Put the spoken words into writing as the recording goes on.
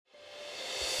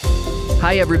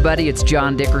Hi, everybody. It's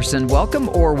John Dickerson.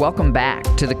 Welcome back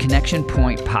to the Connection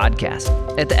Point podcast.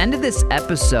 At the end of this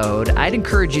episode, I'd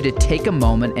encourage you to take a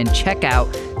moment and check out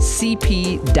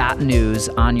cp.news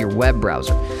on your web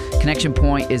browser. Connection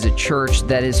Point is a church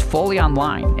that is fully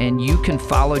online, and you can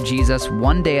follow Jesus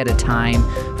one day at a time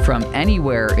from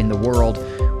anywhere in the world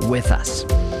with us.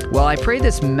 Well, I pray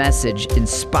this message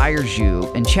inspires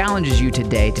you and challenges you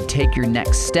today to take your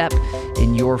next step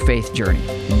in your faith journey.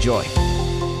 Enjoy.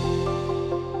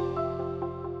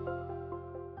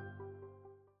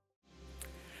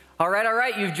 All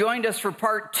right. You've joined us for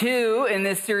part 2 in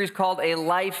this series called A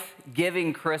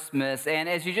Life-Giving Christmas. And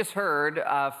as you just heard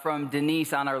from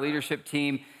Denise on our leadership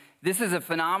team, this is a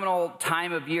phenomenal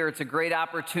time of year. It's a great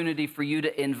opportunity for you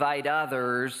to invite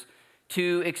others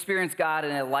to experience God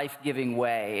in a life-giving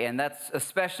way. And that's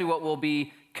especially what we'll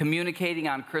be communicating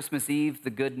on Christmas Eve, the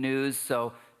good news.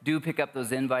 So do pick up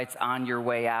those invites on your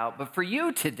way out. But for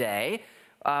you today,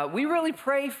 we really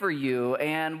pray for you,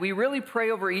 and we really pray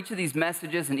over each of these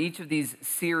messages and each of these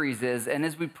series. And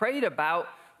as we prayed about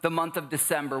the month of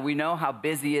December, we know how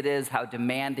busy it is, how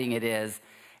demanding it is.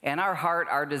 And our heart,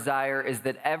 our desire is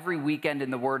that every weekend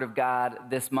in the Word of God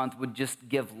this month would just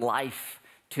give life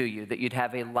to you, that you'd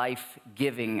have a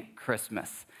life-giving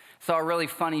Christmas. Saw a really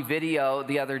funny video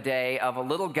the other day of a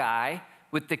little guy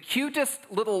with the cutest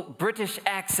little British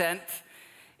accent.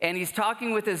 And he's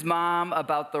talking with his mom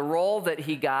about the role that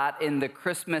he got in the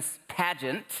Christmas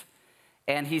pageant.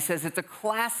 And he says it's a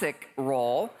classic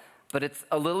role, but it's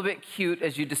a little bit cute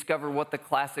as you discover what the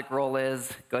classic role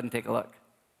is. Go ahead and take a look.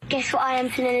 Guess what I am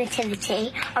for the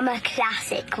nativity? I'm a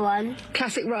classic one.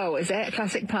 Classic role, is it? A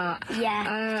classic part?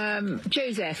 Yeah.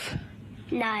 Joseph?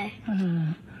 No.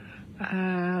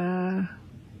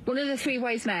 One of the three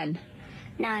wise men?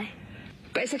 No.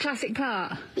 But it's a classic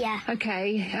part? Yeah.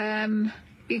 Okay,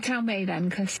 you tell me then,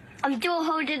 because... I'm door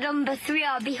holder number 3.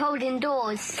 I'll be holding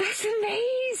doors. That's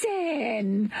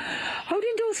amazing!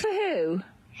 Holding doors for who?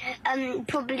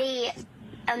 Probably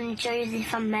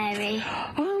Joseph and Mary.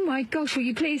 Oh my gosh, were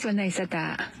you pleased when they said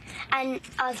that? And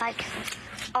I was like,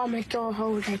 I'm a door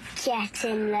holder. Get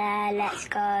in there. Let's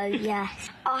go. Yes.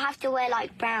 I'll have to wear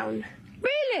like brown.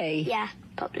 Really? Yeah,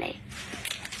 probably.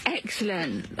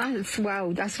 Excellent.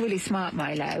 That's really smart,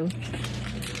 Milo.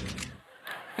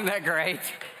 Isn't that great?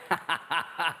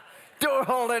 Door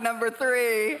holder number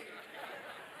 3.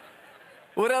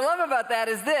 What I love about that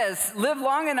is this: live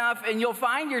long enough and you'll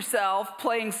find yourself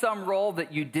playing some role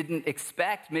that you didn't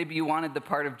expect. Maybe you wanted the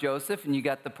part of Joseph and you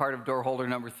got the part of door holder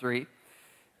number 3.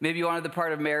 Maybe you wanted the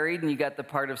part of married and you got the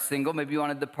part of single. Maybe you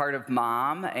wanted the part of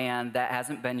mom and that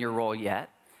hasn't been your role yet.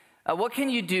 What can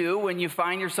you do when you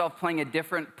find yourself playing a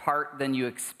different part than you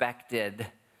expected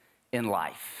in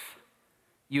life?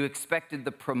 You expected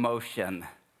the promotion,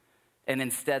 and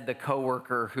instead the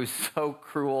coworker who's so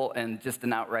cruel and just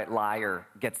an outright liar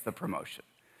gets the promotion,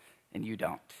 and you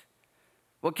don't.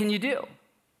 What can you do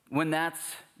when that's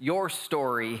your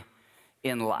story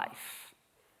in life?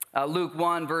 Luke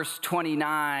 1, verse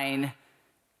 29,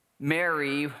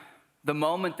 Mary, the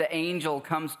moment the angel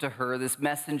comes to her, this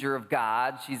messenger of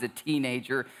God, she's a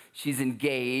teenager, she's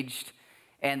engaged,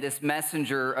 and this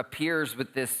messenger appears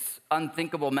with this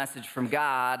unthinkable message from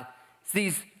God. It's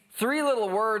these 3 little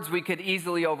words we could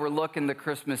easily overlook in the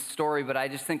Christmas story, but I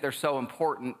just think they're so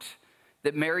important,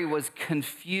 that Mary was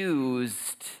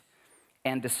confused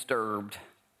and disturbed.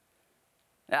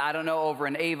 I don't know, over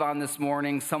in Avon this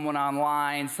morning, someone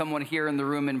online, someone here in the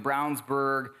room in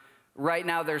Brownsburg, right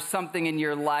now there's something in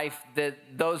your life that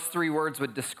those 3 words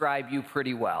would describe you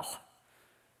pretty well.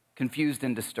 Confused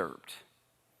and disturbed.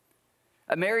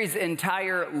 Mary's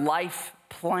entire life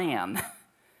plan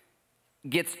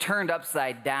gets turned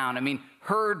upside down. I mean,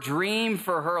 her dream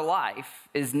for her life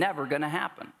is never going to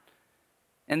happen.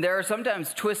 And there are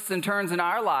sometimes twists and turns in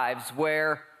our lives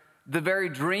where the very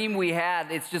dream we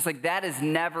had, it's just like that is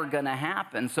never going to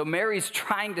happen. So Mary's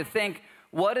trying to think,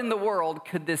 what in the world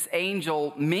could this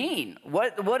angel mean?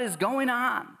 What is going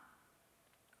on?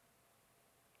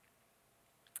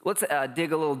 Let's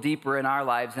dig a little deeper in our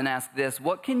lives and ask this: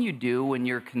 what can you do when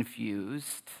you're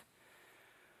confused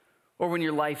or when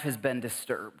your life has been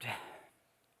disturbed?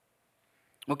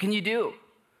 What can you do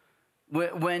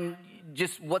when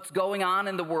just what's going on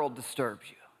in the world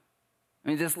disturbs you? I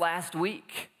mean, this last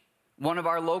week, one of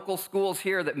our local schools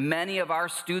here that many of our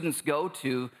students go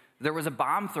to, there was a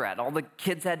bomb threat. All the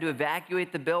kids had to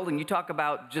evacuate the building. You talk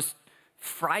about just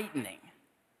frightening.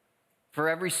 For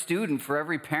every student, for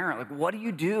every parent, like, what do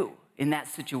you do in that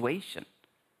situation?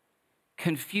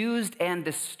 Confused and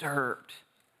disturbed.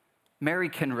 Mary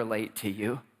can relate to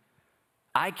you.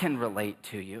 I can relate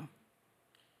to you.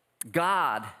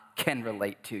 God can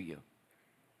relate to you.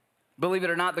 Believe it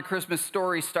or not, the Christmas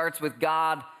story starts with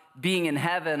God being in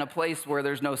heaven, a place where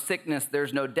there's no sickness,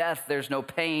 there's no death, there's no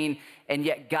pain, and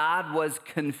yet God was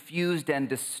confused and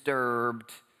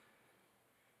disturbed,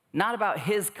 not about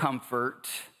his comfort,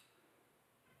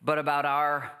 but about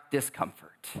our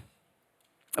discomfort,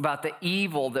 about the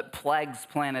evil that plagues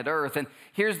planet Earth. And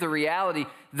here's the reality.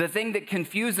 The thing that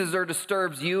confuses or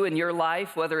disturbs you in your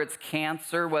life, whether it's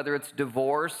cancer, whether it's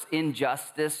divorce,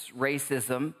 injustice,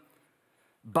 racism,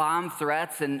 bomb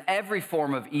threats, and every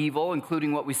form of evil,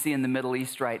 including what we see in the Middle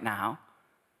East right now,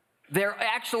 they're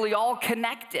actually all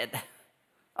connected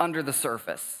under the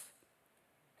surface.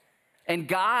 And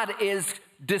God is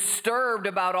disturbed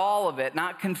about all of it,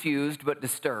 not confused, but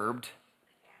disturbed.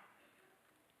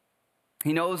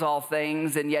 He knows all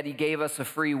things, and yet he gave us a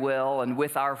free will, and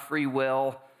with our free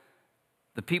will,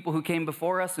 the people who came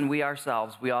before us and we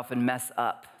ourselves, we often mess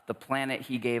up the planet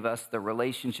he gave us, the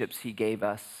relationships he gave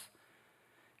us.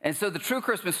 And so the true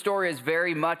Christmas story is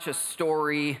very much a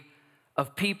story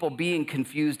of people being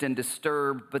confused and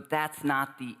disturbed, but that's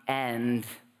not the end,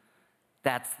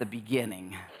 that's the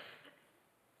beginning.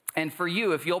 And for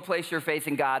you, if you'll place your faith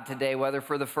in God today, whether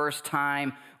for the first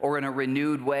time or in a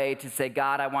renewed way, to say,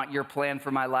 God, I want your plan for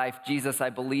my life. Jesus,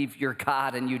 I believe you're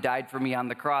God and you died for me on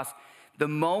the cross. The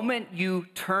moment you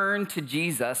turn to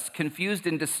Jesus, confused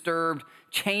and disturbed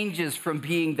changes from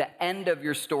being the end of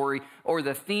your story or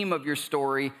the theme of your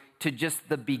story to just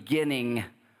the beginning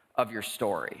of your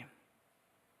story.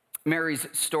 Mary's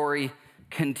story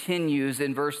continues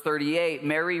in verse 38.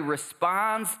 Mary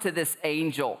responds to this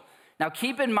angel. Now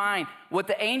keep in mind, what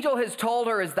the angel has told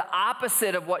her is the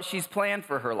opposite of what she's planned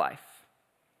for her life.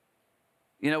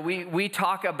 You know, we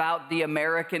talk about the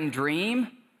American dream.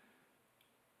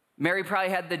 Mary probably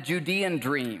had the Judean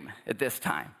dream at this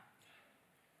time.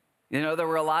 You know, there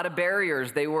were a lot of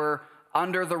barriers. They were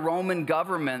under the Roman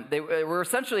government. They were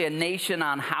essentially a nation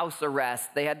on house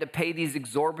arrest. They had to pay these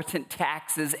exorbitant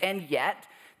taxes, and yet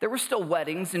there were still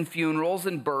weddings and funerals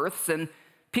and births, and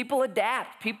people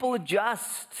adapt, people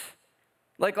adjust.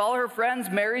 Like all her friends,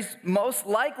 Mary's most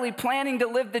likely planning to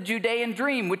live the Judean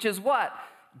dream, which is what?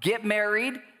 Get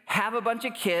married, have a bunch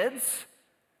of kids,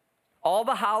 all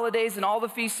the holidays and all the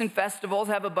feasts and festivals,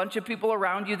 have a bunch of people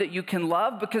around you that you can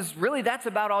love, because really that's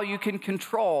about all you can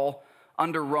control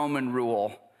under Roman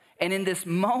rule. And in this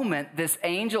moment, this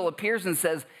angel appears and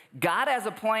says, God has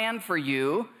a plan for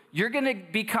you. You're going to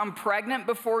become pregnant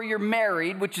before you're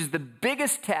married, which is the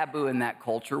biggest taboo in that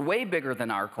culture, way bigger than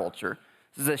our culture.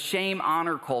 This is a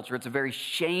shame-honor culture. It's a very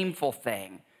shameful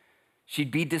thing.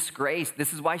 She'd be disgraced.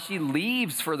 This is why she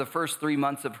leaves for the first 3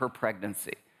 months of her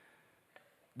pregnancy.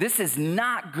 This is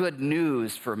not good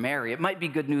news for Mary. It might be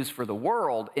good news for the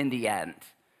world in the end.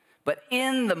 But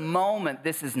in the moment,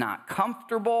 this is not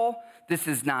comfortable. This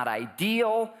is not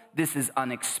ideal. This is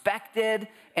unexpected.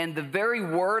 And the very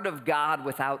word of God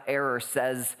without error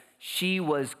says she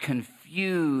was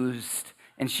confused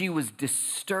and she was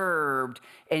disturbed.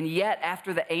 And yet,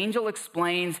 after the angel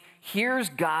explains, here's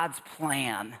God's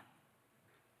plan.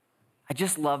 I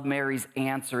just love Mary's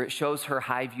answer. It shows her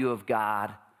high view of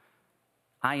God.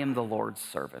 I am the Lord's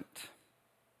servant.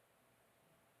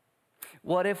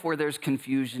 What if where there's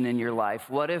confusion in your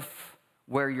life? What if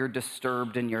where you're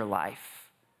disturbed in your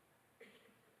life?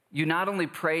 You not only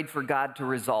prayed for God to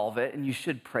resolve it, and you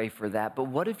should pray for that, but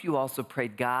what if you also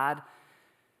prayed, God,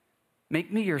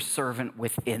 make me your servant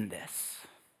within this?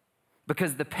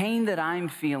 Because the pain that I'm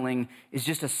feeling is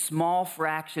just a small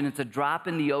fraction. It's a drop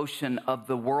in the ocean of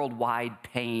the worldwide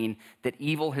pain that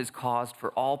evil has caused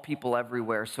for all people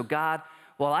everywhere. So God,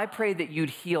 while I pray that you'd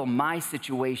heal my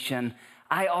situation,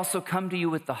 I also come to you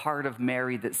with the heart of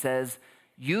Mary that says,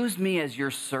 use me as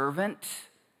your servant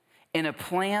in a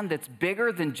plan that's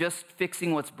bigger than just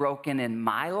fixing what's broken in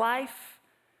my life,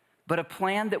 but a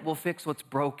plan that will fix what's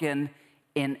broken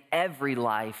in every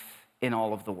life in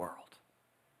all of the world.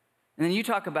 And then you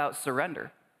talk about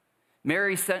surrender.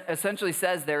 Mary essentially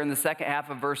says there in the second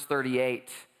half of verse 38,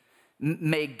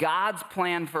 may God's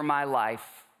plan for my life,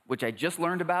 which I just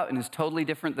learned about and is totally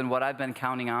different than what I've been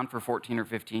counting on for 14 or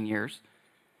 15 years,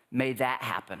 may that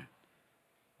happen.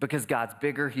 Because God's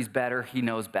bigger, he's better, he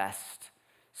knows best.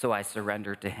 So I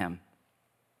surrender to him.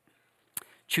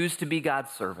 Choose to be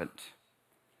God's servant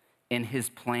in his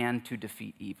plan to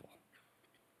defeat evil.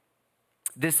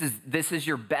 This is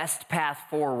your best path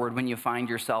forward when you find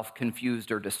yourself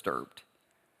confused or disturbed.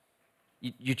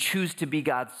 You choose to be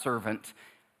God's servant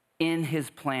in his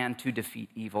plan to defeat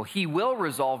evil. He will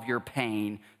resolve your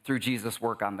pain through Jesus'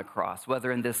 work on the cross,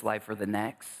 whether in this life or the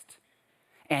next.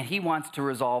 And he wants to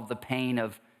resolve the pain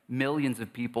of millions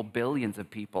of people, billions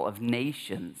of people, of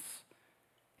nations.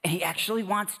 And he actually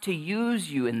wants to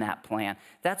use you in that plan.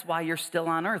 That's why you're still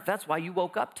on earth. That's why you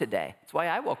woke up today. That's why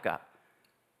I woke up.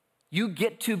 You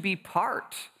get to be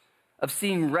part of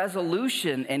seeing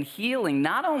resolution and healing,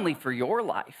 not only for your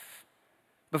life,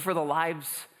 but for the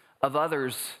lives of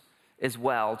others as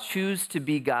well. Choose to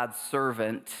be God's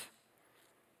servant.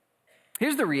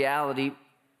 Here's the reality.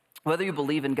 Whether you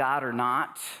believe in God or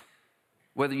not,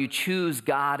 whether you choose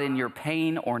God in your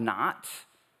pain or not,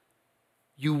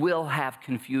 you will have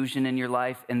confusion in your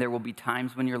life, and there will be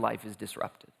times when your life is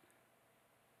disrupted.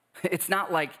 It's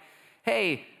not like,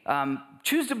 hey,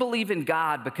 choose to believe in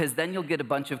God because then you'll get a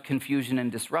bunch of confusion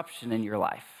and disruption in your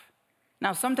life.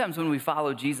 Now, sometimes when we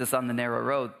follow Jesus on the narrow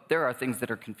road, there are things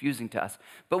that are confusing to us.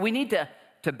 But we need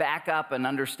to back up and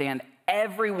understand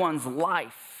everyone's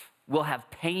life will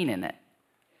have pain in it.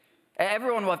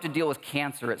 Everyone will have to deal with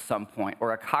cancer at some point,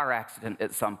 or a car accident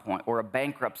at some point, or a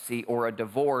bankruptcy, or a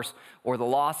divorce, or the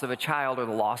loss of a child, or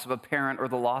the loss of a parent, or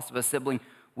the loss of a sibling.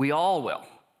 We all will.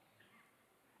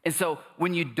 And so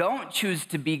when you don't choose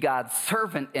to be God's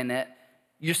servant in it,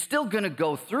 you're still going to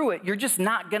go through it. You're just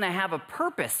not going to have a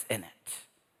purpose in it.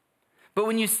 But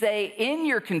when you say in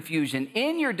your confusion,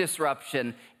 in your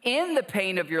disruption, in the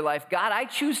pain of your life, God, I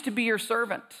choose to be your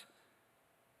servant.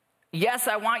 Yes,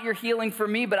 I want your healing for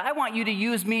me, but I want you to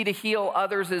use me to heal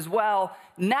others as well.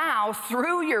 Now,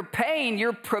 through your pain,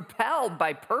 you're propelled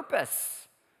by purpose.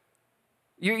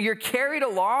 You're carried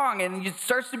along, and it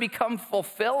starts to become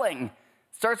fulfilling. It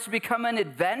starts to become an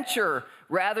adventure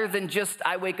rather than just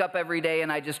I wake up every day and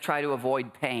I just try to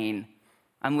avoid pain.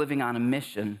 I'm living on a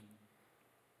mission.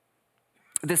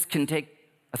 This can take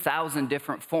 1,000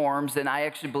 different forms, and I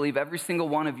actually believe every single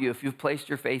one of you, if you've placed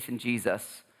your faith in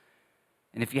Jesus,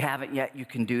 and if you haven't yet, you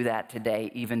can do that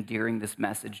today, even during this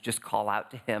message. Just call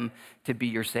out to him to be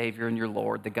your Savior and your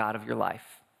Lord, the God of your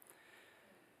life.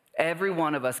 Every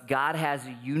one of us, God has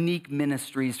unique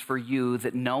ministries for you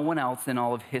that no one else in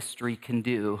all of history can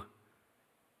do.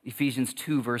 Ephesians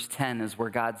 2, verse 10 is where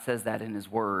God says that in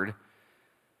his word.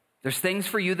 There's things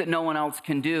for you that no one else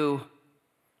can do.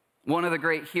 One of the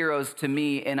great heroes to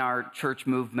me in our church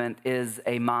movement is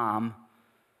a mom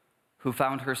who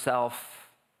found herself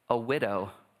a widow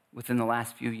within the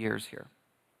last few years here.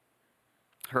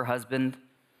 Her husband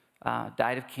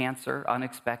died of cancer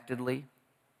unexpectedly.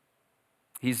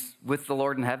 He's with the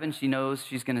Lord in heaven. She knows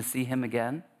she's going to see him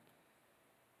again.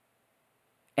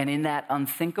 And in that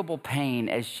unthinkable pain,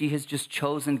 as she has just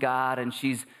chosen God and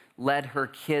she's led her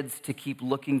kids to keep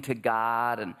looking to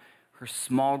God, and her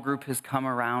small group has come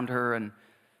around her, and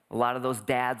a lot of those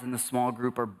dads in the small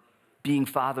group are being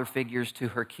father figures to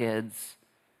her kids.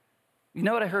 You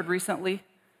know what I heard recently?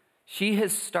 She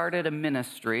has started a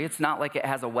ministry. It's not like it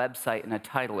has a website and a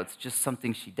title. It's just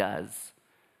something she does.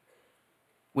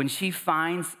 When she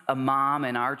finds a mom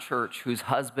in our church whose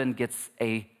husband gets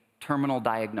a terminal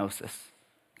diagnosis,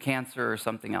 cancer or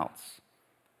something else,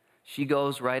 she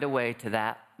goes right away to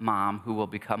that mom who will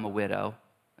become a widow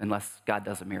unless God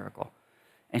does a miracle.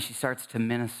 And she starts to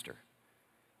minister.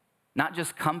 Not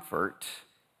just comfort,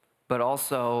 but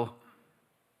also,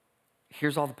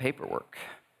 here's all the paperwork.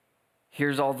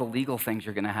 Here's all the legal things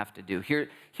you're going to have to do.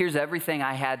 Here's everything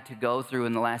I had to go through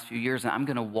in the last few years, and I'm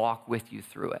going to walk with you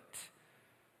through it.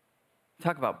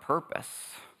 Talk about purpose.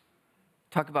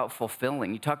 Talk about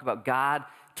fulfilling. You talk about God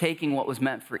taking what was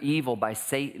meant for evil by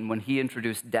Satan when he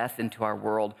introduced death into our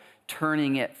world,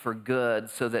 turning it for good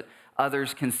so that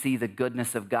others can see the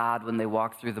goodness of God when they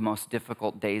walk through the most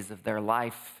difficult days of their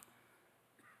life.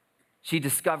 She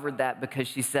discovered that because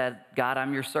she said, God,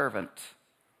 I'm your servant.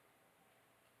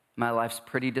 My life's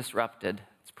pretty disrupted.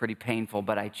 It's pretty painful,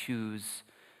 but I choose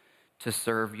to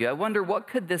serve you. I wonder, what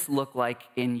could this look like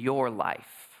in your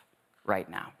life right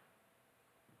now?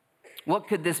 What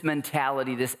could this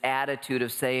mentality, this attitude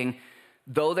of saying,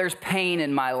 though there's pain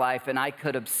in my life and I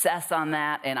could obsess on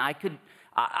that, and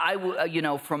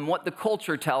from what the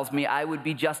culture tells me, I would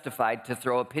be justified to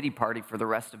throw a pity party for the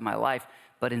rest of my life,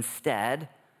 but instead,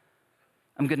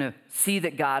 I'm going to see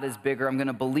that God is bigger. I'm going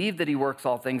to believe that he works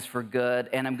all things for good,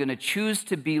 and I'm going to choose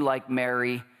to be like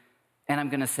Mary, and I'm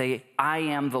going to say, I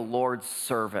am the Lord's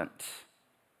servant.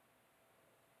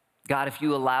 God, if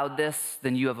you allowed this,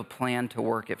 then you have a plan to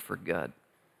work it for good.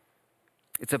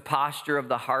 It's a posture of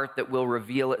the heart that will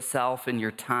reveal itself in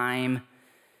your time,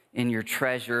 in your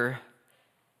treasure.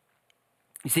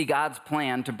 You see, God's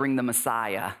plan to bring the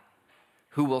Messiah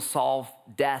who will solve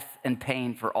death and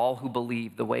pain for all who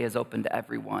believe. The way is open to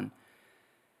everyone.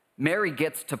 Mary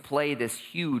gets to play this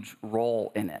huge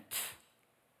role in it,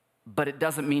 but it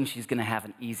doesn't mean she's going to have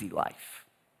an easy life.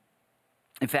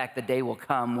 In fact, the day will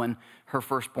come when her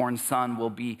firstborn son will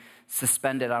be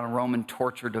suspended on a Roman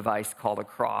torture device called a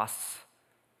cross,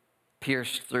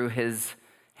 pierced through his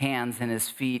hands and his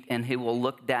feet, and he will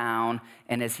look down,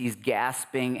 and as he's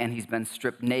gasping and he's been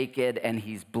stripped naked and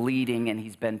he's bleeding and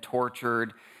he's been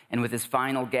tortured, and with his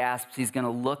final gasps, he's going to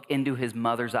look into his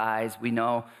mother's eyes. We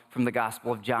know from the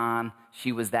Gospel of John,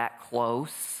 she was that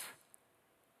close.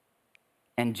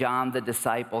 And John, the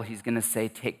disciple, he's going to say,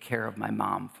 "Take care of my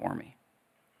mom for me."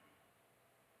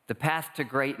 The path to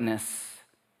greatness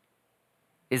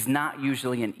is not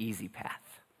usually an easy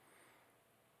path,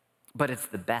 but it's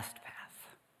the best path.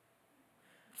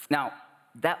 Now,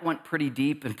 that went pretty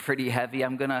deep and pretty heavy.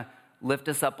 I'm going to lift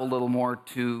us up a little more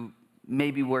to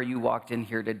maybe where you walked in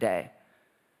here today.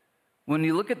 When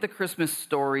you look at the Christmas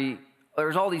story,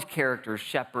 there's all these characters: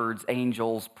 shepherds,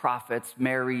 angels, prophets,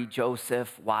 Mary,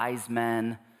 Joseph, wise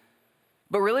men.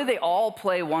 But really, they all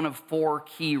play one of four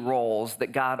key roles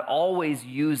that God always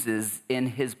uses in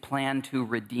his plan to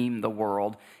redeem the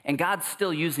world. And God's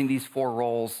still using these four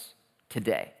roles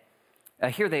today.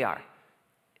 Here they are.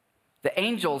 The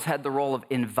angels had the role of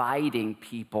inviting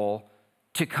people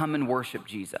to come and worship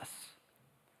Jesus.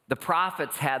 The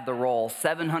prophets had the role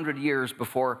 700 years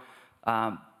before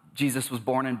Jesus was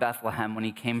born in Bethlehem, when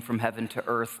he came from heaven to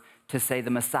earth, to say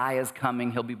the Messiah is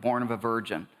coming, he'll be born of a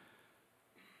virgin.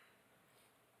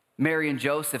 Mary and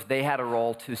Joseph, they had a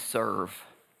role to serve.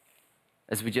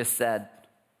 As we just said,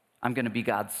 I'm going to be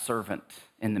God's servant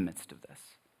in the midst of this.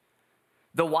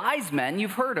 The wise men,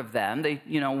 you've heard of them. They,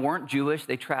 weren't Jewish.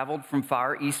 They traveled from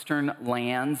far eastern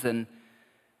lands. And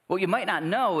what you might not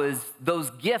know is those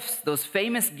gifts, those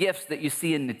famous gifts that you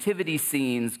see in nativity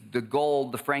scenes, the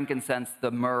gold, the frankincense,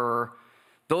 the myrrh,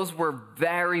 those were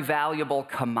very valuable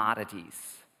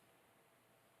commodities.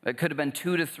 It could have been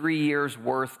 2 to 3 years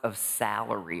worth of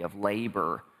salary, of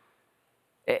labor.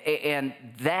 And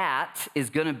that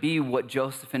is going to be what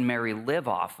Joseph and Mary live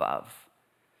off of.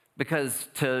 Because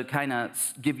to kind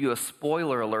of give you a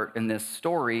spoiler alert in this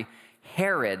story,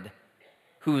 Herod,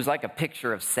 who's like a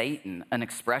picture of Satan, an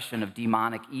expression of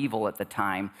demonic evil at the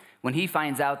time, when he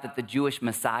finds out that the Jewish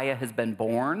Messiah has been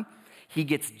born, he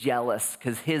gets jealous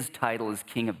because his title is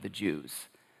King of the Jews.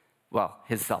 Well,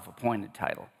 his self-appointed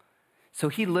title. So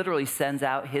he literally sends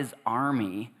out his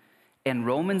army, and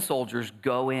Roman soldiers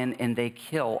go in and they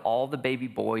kill all the baby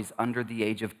boys under the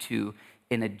age of 2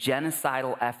 in a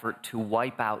genocidal effort to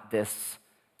wipe out this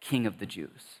King of the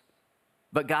Jews.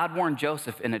 But God warned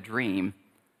Joseph in a dream,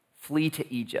 flee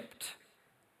to Egypt.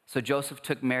 So Joseph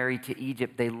took Mary to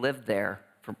Egypt. They lived there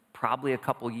for probably a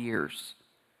couple years.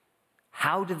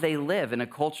 How did they live in a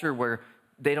culture where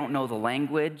they don't know the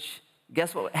language?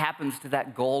 Guess what happens to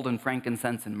that gold and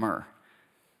frankincense and myrrh?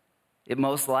 It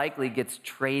most likely gets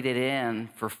traded in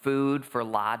for food, for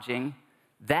lodging.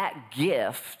 That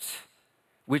gift,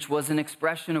 which was an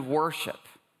expression of worship,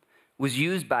 was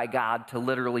used by God to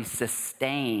literally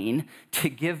sustain, to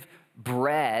give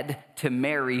bread to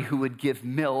Mary, who would give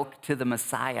milk to the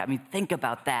Messiah. I mean, think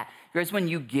about that. Guys, when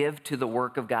you give to the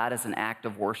work of God as an act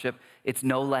of worship, it's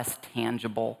no less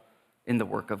tangible in the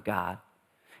work of God.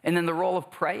 And then the role of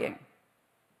praying.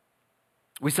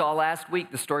 We saw last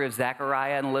week the story of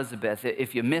Zechariah and Elizabeth.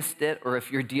 If you missed it, or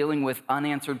if you're dealing with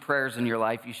unanswered prayers in your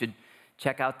life, you should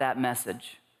check out that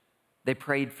message. They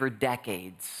prayed for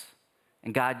decades,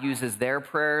 and God uses their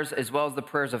prayers as well as the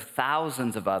prayers of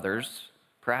thousands of others,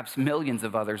 perhaps millions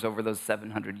of others over those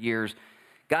 700 years.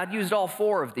 God used all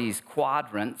four of these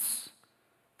quadrants.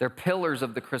 They're pillars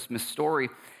of the Christmas story,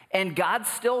 and God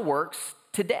still works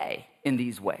today in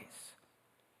these ways.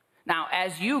 Now,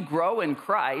 as you grow in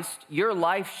Christ, your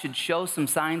life should show some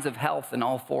signs of health in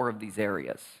all four of these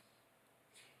areas.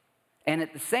 And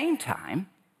at the same time,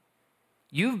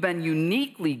 you've been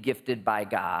uniquely gifted by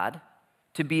God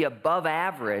to be above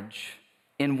average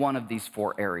in one of these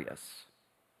four areas.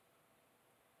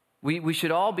 We should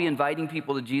all be inviting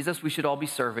people to Jesus. We should all be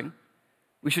serving.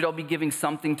 We should all be giving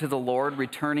something to the Lord,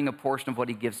 returning a portion of what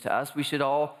he gives to us. We should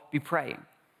all be praying.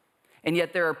 And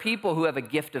yet there are people who have a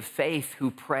gift of faith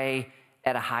who pray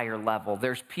at a higher level.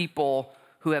 There's people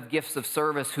who have gifts of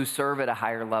service who serve at a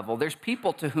higher level. There's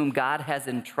people to whom God has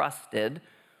entrusted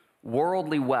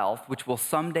worldly wealth, which will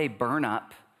someday burn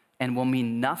up and will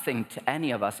mean nothing to any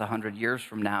of us 100 years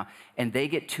from now. And they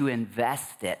get to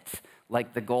invest it,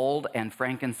 like the gold and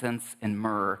frankincense and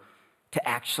myrrh, to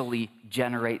actually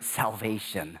generate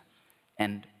salvation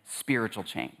and spiritual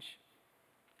change.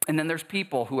 And then there's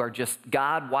people who are just,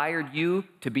 God wired you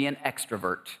to be an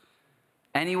extrovert.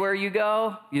 Anywhere you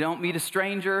go, you don't meet a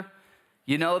stranger,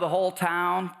 you know the whole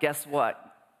town. Guess what?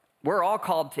 We're all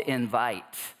called to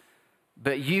invite,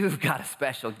 but you've got a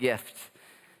special gift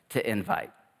to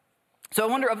invite. So I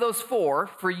wonder, of those four,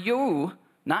 for you,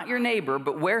 not your neighbor,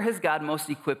 but where has God most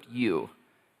equipped you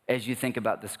as you think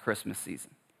about this Christmas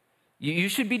season? You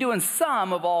should be doing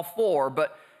some of all four,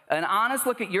 but an honest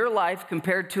look at your life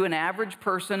compared to an average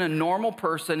person, a normal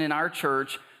person in our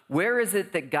church, where is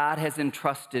it that God has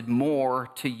entrusted more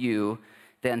to you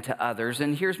than to others?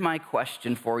 And here's my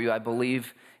question for you. I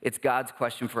believe it's God's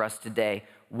question for us today.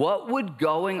 What would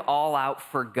going all out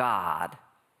for God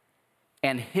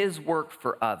and his work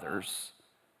for others,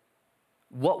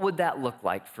 what would that look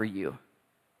like for you?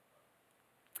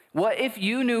 What if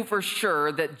you knew for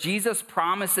sure that Jesus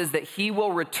promises that he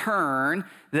will return,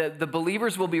 that the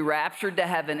believers will be raptured to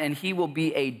heaven, and he will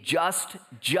be a just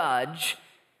judge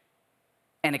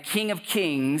and a king of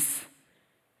kings,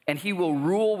 and he will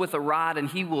rule with a rod, and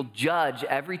he will judge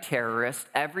every terrorist,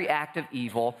 every act of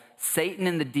evil. Satan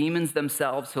and the demons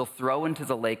themselves he'll throw into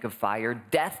the lake of fire.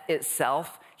 Death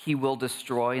itself he will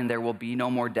destroy, and there will be no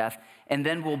more death. And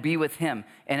then we'll be with him.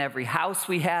 And every house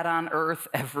we had on earth,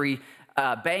 every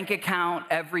bank account,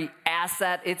 every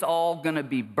asset, it's all going to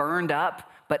be burned up.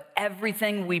 But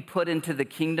everything we put into the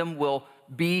kingdom will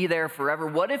be there forever.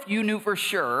 What if you knew for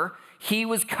sure he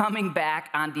was coming back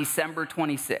on December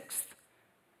 26th?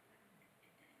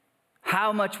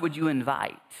 How much would you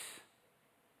invite?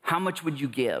 How much would you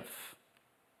give?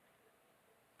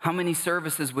 How many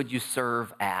services would you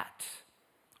serve at?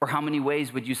 Or how many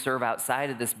ways would you serve outside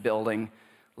of this building,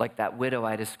 like that widow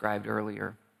I described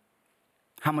earlier?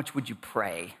 How much would you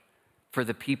pray for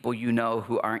the people you know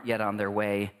who aren't yet on their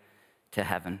way to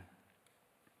heaven?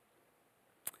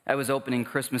 I was opening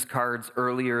Christmas cards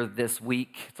earlier this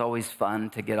week. It's always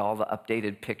fun to get all the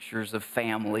updated pictures of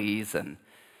families. And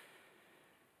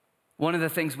one of the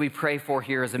things we pray for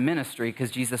here as a ministry,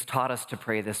 because Jesus taught us to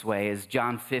pray this way, is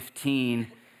John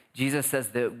 15. Jesus says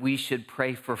that we should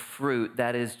pray for fruit,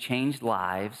 that is, changed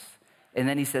lives. And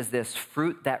then he says this,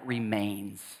 fruit that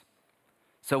remains.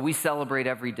 So we celebrate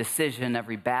every decision,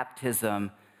 every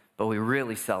baptism, but we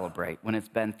really celebrate when it's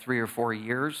been 3 or 4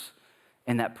 years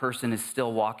and that person is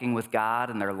still walking with God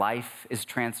and their life is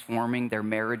transforming, their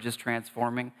marriage is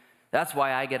transforming. That's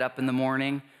why I get up in the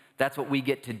morning. That's what we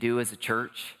get to do as a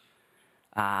church.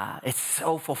 It's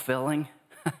so fulfilling.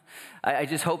 I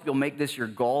just hope you'll make this your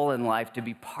goal in life, to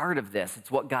be part of this.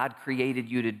 It's what God created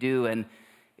you to do, and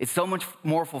it's so much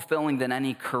more fulfilling than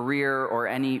any career or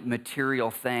any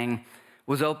material thing.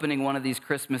 Was opening one of these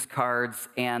Christmas cards,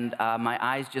 and my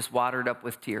eyes just watered up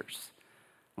with tears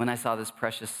when I saw this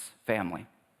precious family.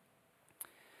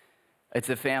 It's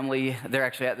a family, they're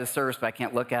actually at this service, but I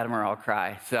can't look at them or I'll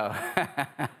cry. So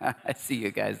I see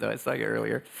you guys, though. I saw you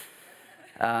earlier.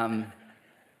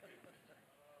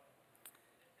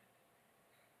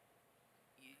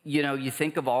 You know, you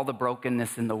think of all the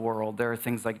brokenness in the world. There are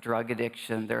things like drug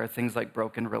addiction. There are things like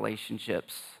broken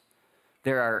relationships.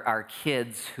 There are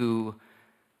kids who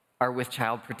are with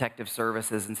Child Protective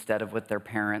Services instead of with their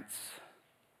parents.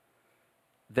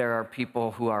 There are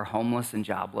people who are homeless and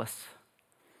jobless.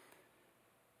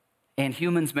 And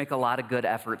humans make a lot of good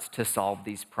efforts to solve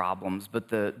these problems, but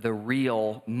the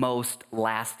real, most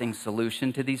lasting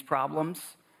solution to these problems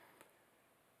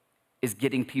is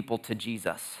getting people to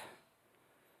Jesus.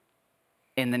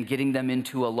 And then getting them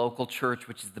into a local church,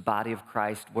 which is the body of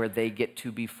Christ, where they get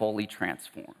to be fully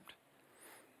transformed.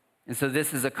 And so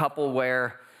this is a couple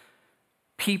where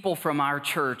people from our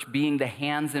church, being the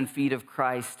hands and feet of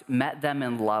Christ, met them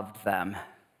and loved them.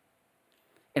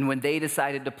 And when they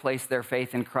decided to place their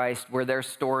faith in Christ, where their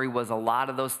story was a lot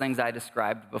of those things I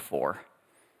described before,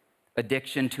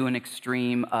 addiction to an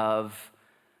extreme of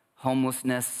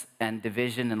homelessness and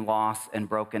division and loss and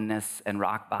brokenness and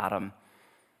rock bottom,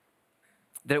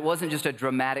 that it wasn't just a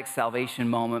dramatic salvation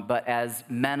moment, but as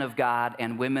men of God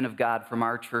and women of God from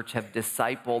our church have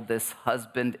discipled this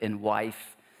husband and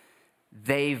wife,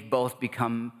 they've both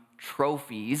become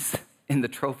trophies, in the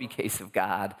trophy case of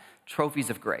God,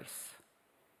 trophies of grace.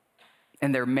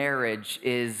 And their marriage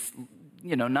is,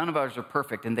 you know, none of ours are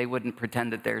perfect, and they wouldn't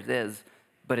pretend that theirs is,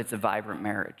 but it's a vibrant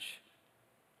marriage.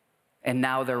 And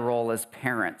now their role as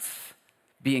parents,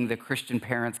 being the Christian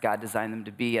parents God designed them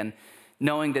to be, and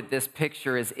knowing that this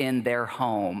picture is in their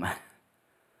home,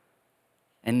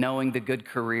 and knowing the good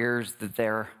careers that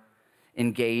they're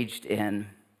engaged in.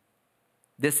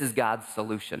 This is God's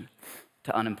solution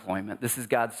to unemployment. This is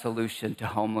God's solution to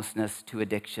homelessness, to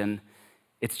addiction.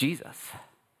 It's Jesus.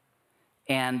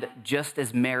 And just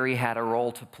as Mary had a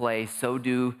role to play, so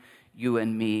do you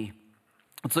and me.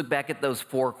 Let's look back at those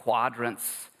 4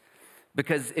 quadrants.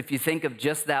 Because if you think of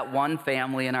just that one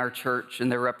family in our church,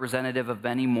 and they're representative of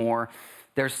many more,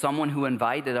 there's someone who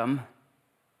invited them.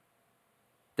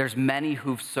 There's many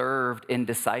who've served in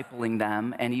discipling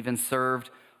them and even served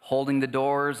holding the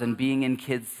doors and being in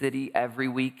Kids City every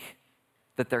week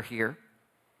that they're here.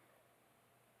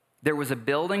 There was a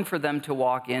building for them to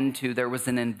walk into. There was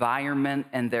an environment,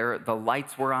 and the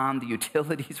lights were on, the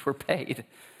utilities were paid.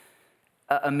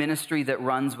 A ministry that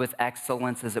runs with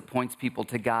excellence as it points people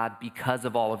to God because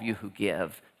of all of you who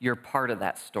give. You're part of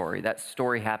that story. That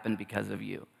story happened because of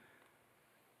you.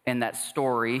 And that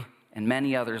story, and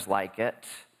many others like it,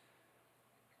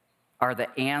 are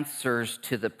the answers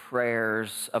to the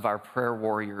prayers of our prayer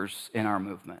warriors in our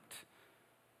movement.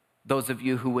 Those of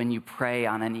you who, when you pray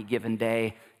on any given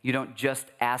day, you don't just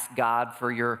ask God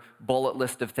for your bullet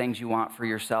list of things you want for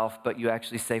yourself, but you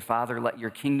actually say, Father, let your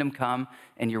kingdom come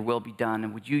and your will be done.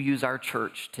 And would you use our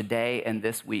church today and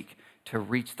this week to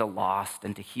reach the lost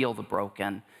and to heal the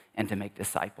broken and to make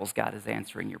disciples? God is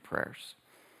answering your prayers.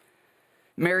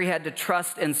 Mary had to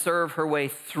trust and serve her way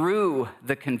through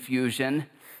the confusion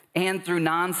and through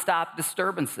nonstop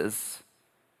disturbances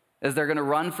as they're going to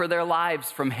run for their lives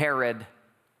from Herod.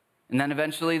 And then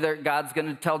eventually God's going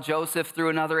to tell Joseph through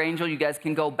another angel, you guys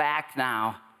can go back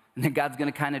now. And then God's going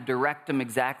to kind of direct them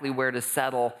exactly where to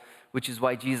settle, which is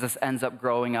why Jesus ends up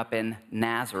growing up in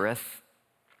Nazareth.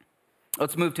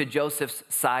 Let's move to Joseph's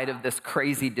side of this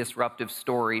crazy disruptive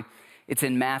story. It's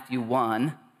in Matthew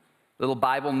 1. Little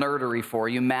Bible nerdery for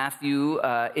you. Matthew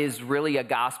is really a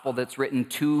gospel that's written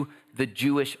to the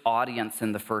Jewish audience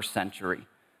in the first century.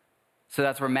 So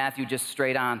that's where Matthew just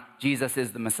straight on, Jesus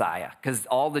is the Messiah, because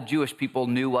all the Jewish people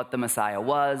knew what the Messiah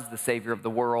was, the Savior of the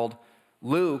world.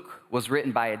 Luke was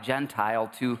written by a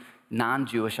Gentile to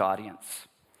non-Jewish audience.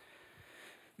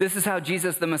 This is how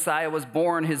Jesus the Messiah was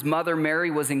born. His mother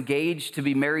Mary was engaged to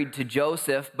be married to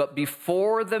Joseph, but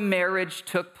before the marriage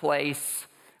took place,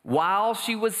 while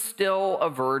she was still a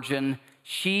virgin,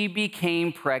 she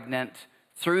became pregnant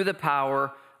through the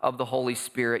power of the Holy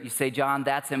Spirit. You say, John,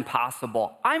 that's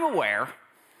impossible. I'm aware.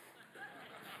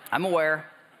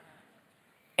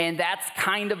 And that's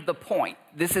kind of the point.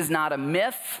 This is not a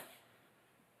myth.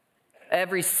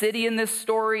 Every city in this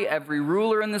story, every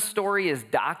ruler in this story is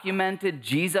documented.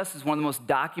 Jesus is one of the most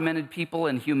documented people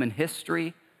in human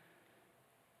history.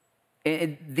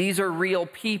 These are real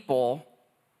people.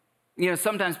 You know,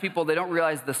 sometimes people, they don't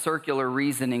realize the circular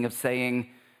reasoning of saying,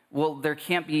 well, there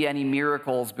can't be any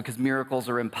miracles because miracles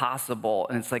are impossible.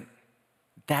 And it's like,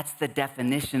 that's the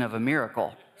definition of a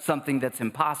miracle, something that's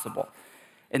impossible.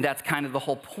 And that's kind of the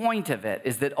whole point of it,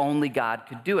 is that only God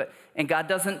could do it. And God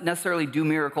doesn't necessarily do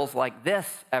miracles like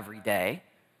this every day,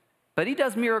 but he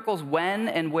does miracles when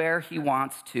and where he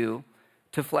wants to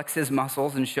flex his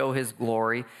muscles and show his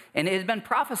glory. And it had been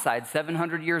prophesied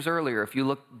 700 years earlier, if you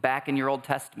look back in your Old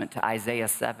Testament to Isaiah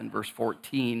 7, verse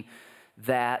 14,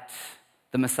 that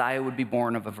the Messiah would be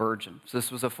born of a virgin. So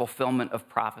this was a fulfillment of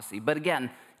prophecy. But again,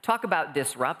 talk about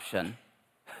disruption.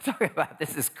 Talk about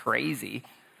this is crazy.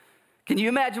 Can you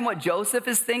imagine what Joseph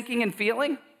is thinking and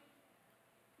feeling?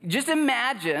 Just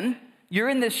imagine you're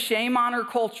in this shame honor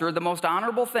culture. The most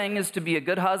honorable thing is to be a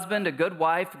good husband, a good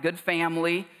wife, a good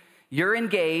family. You're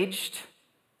engaged,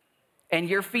 and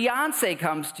your fiance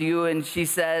comes to you and she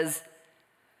says,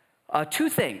 two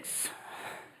things.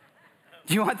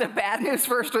 Do you want the bad news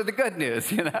first or the good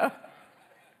news, you know?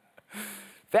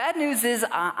 Bad news is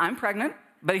I'm pregnant,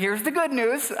 but here's the good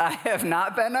news. I have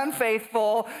not been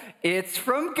unfaithful. It's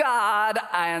from God,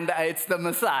 and it's the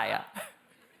Messiah.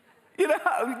 You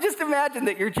know, just imagine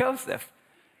that you're Joseph.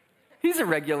 He's a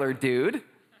regular dude.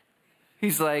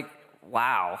 He's like,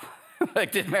 wow.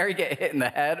 Like, did Mary get hit in the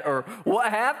head, or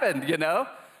what happened, you know?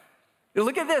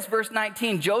 Look at this, verse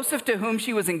 19. Joseph, to whom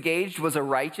she was engaged, was a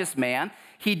righteous man.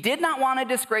 He did not want to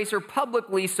disgrace her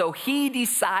publicly, so he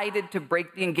decided to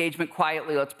break the engagement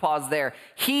quietly. Let's pause there.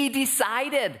 He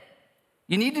decided.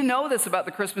 You need to know this about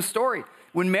the Christmas story.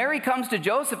 When Mary comes to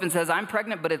Joseph and says, I'm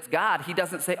pregnant, but it's God, he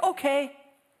doesn't say, okay.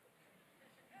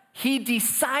 He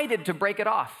decided to break it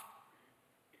off.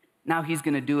 Now he's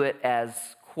going to do it as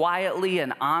quietly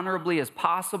and honorably as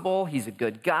possible. He's a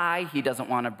good guy. He doesn't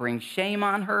want to bring shame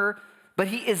on her, but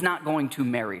he is not going to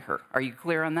marry her. Are you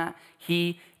clear on that?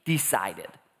 He decided.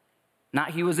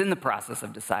 Not he was in the process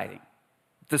of deciding.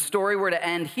 If the story were to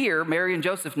end here, Mary and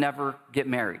Joseph never get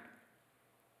married.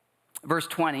 Verse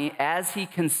 20, as he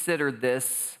considered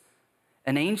this,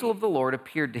 an angel of the Lord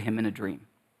appeared to him in a dream.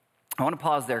 I want to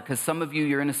pause there because some of you,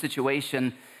 you're in a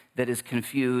situation that is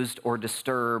confused or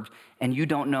disturbed, and you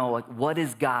don't know, like, what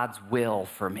is God's will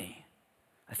for me?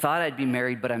 I thought I'd be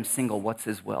married, but I'm single. What's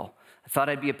his will? I thought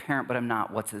I'd be a parent, but I'm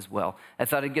not. What's his will? I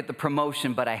thought I'd get the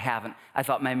promotion, but I haven't. I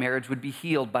thought my marriage would be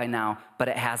healed by now, but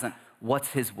it hasn't. What's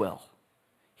his will?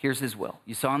 Here's his will.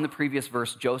 You saw in the previous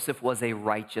verse, Joseph was a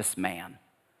righteous man.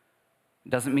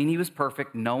 Doesn't mean he was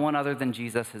perfect. No one other than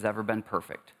Jesus has ever been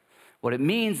perfect. What it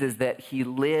means is that he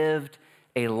lived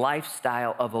a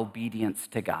lifestyle of obedience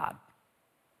to God.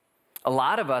 A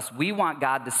lot of us, we want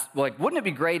God to, wouldn't it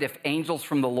be great if angels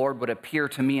from the Lord would appear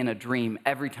to me in a dream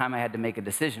every time I had to make a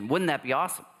decision? Wouldn't that be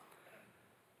awesome?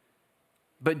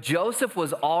 But Joseph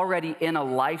was already in a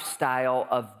lifestyle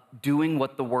of doing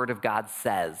what the Word of God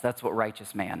says. That's what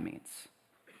righteous man means.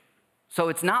 So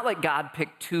it's not like God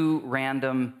picked two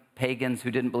random pagans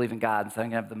who didn't believe in God and said,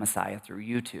 I'm going to have the Messiah through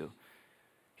you two.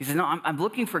 He said, no, I'm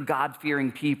looking for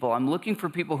God-fearing people. I'm looking for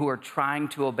people who are trying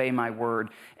to obey my word.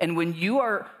 And when you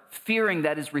are fearing,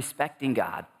 that is respecting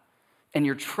God, and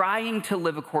you're trying to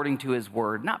live according to his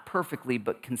word, not perfectly,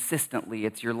 but consistently,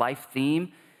 it's your life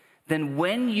theme, then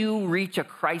when you reach a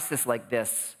crisis like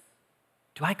this,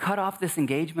 do I cut off this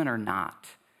engagement or not?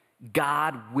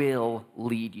 God will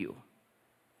lead you.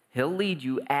 He'll lead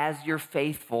you as you're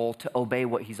faithful to obey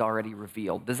what he's already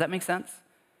revealed. Does that make sense?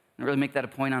 I didn't really make that a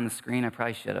point on the screen. I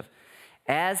probably should have.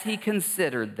 As he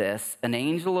considered this, an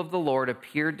angel of the Lord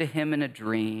appeared to him in a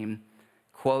dream.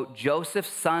 Quote, Joseph,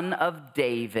 son of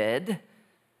David,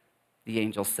 the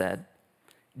angel said,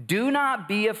 do not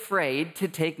be afraid to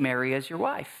take Mary as your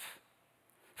wife,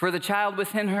 for the child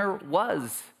within her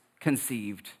was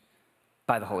conceived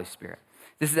by the Holy Spirit.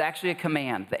 This is actually a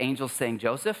command. The angel's saying,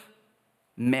 Joseph,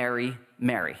 marry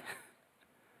Mary.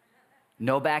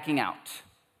 No backing out.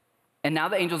 And now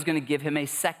the angel's going to give him a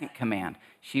second command.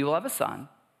 She will have a son,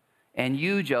 and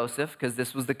you, Joseph, because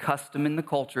this was the custom in the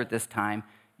culture at this time,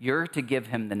 you're to give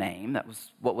him the name. That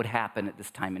was what would happen at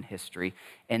this time in history.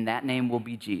 And that name will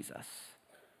be Jesus,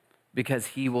 because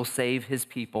he will save his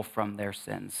people from their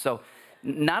sins. So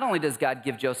not only does God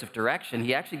give Joseph direction,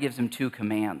 he actually gives him two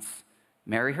commands.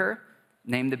 Marry her,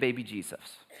 name the baby Jesus.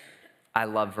 I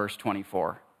love verse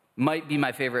 24. Might be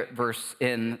my favorite verse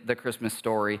in the Christmas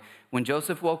story. When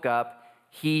Joseph woke up,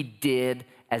 he did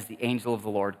as the angel of the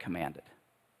Lord commanded.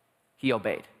 He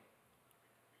obeyed.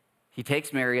 He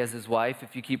takes Mary as his wife.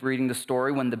 If you keep reading the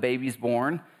story, when the baby's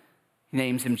born, he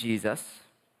names him Jesus.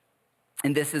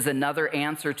 And this is another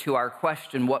answer to our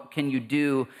question, what can you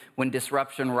do when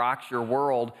disruption rocks your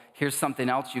world? Here's something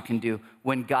else you can do.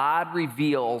 When God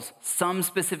reveals some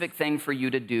specific thing for you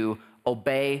to do,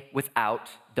 obey without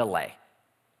delay.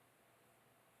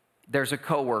 There's a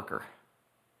coworker,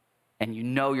 and you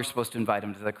know you're supposed to invite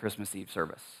him to the Christmas Eve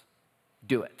service.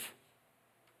 Do it.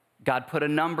 God put a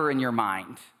number in your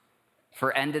mind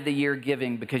for end of the year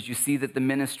giving because you see that the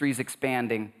ministry is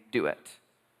expanding. Do it.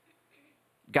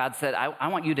 God said, I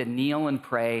want you to kneel and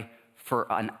pray for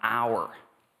an hour.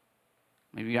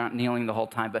 Maybe you're not kneeling the whole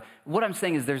time, but what I'm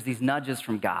saying is there's these nudges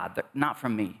from God, not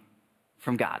from me,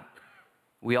 from God.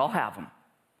 We all have them.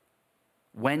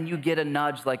 When you get a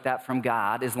nudge like that from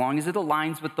God, as long as it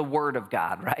aligns with the word of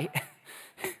God, right?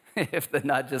 If the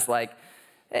nudge is like,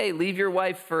 hey, leave your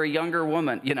wife for a younger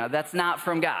woman, that's not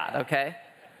from God, okay?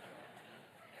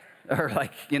 Or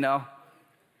like,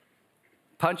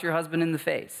 punch your husband in the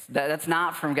face. That's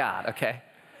not from God, okay?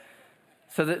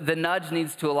 So the nudge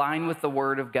needs to align with the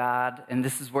word of God, and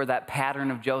this is where that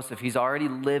pattern of Joseph, he's already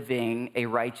living a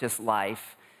righteous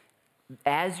life.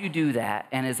 As you do that,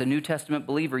 and as a New Testament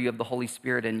believer, you have the Holy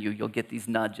Spirit in you, you'll get these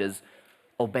nudges.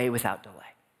 Obey without delay.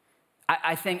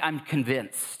 I think I'm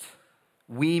convinced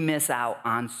we miss out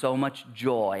on so much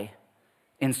joy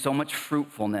and so much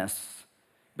fruitfulness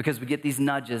because we get these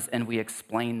nudges and we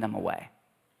explain them away.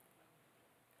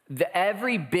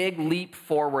 Every big leap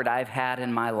forward I've had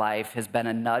in my life has been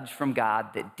a nudge from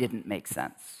God that didn't make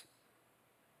sense.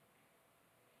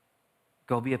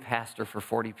 Go be a pastor for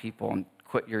 40 people and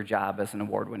quit your job as an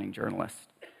award-winning journalist.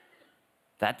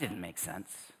 That didn't make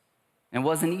sense. It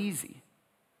wasn't easy.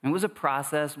 It was a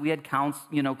process. We had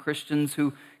Christians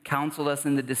who counseled us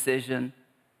in the decision.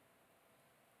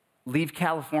 Leave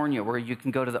California where you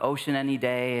can go to the ocean any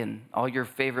day and all your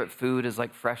favorite food is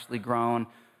like freshly grown.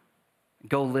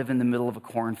 Go live in the middle of a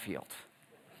cornfield.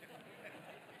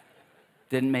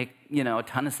 Didn't make, a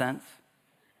ton of sense.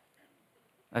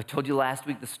 I told you last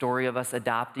week the story of us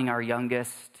adopting our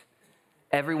youngest.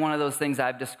 Every one of those things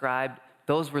I've described,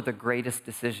 those were the greatest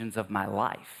decisions of my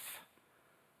life.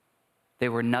 They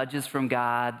were nudges from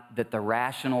God that the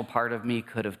rational part of me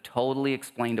could have totally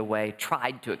explained away,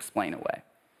 tried to explain away.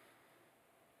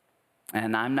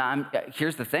 And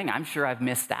here's the thing, I'm sure I've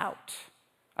missed out.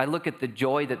 I look at the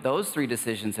joy that those three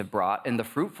decisions have brought and the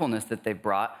fruitfulness that they've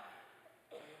brought.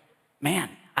 Man,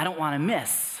 I don't want to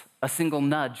miss a single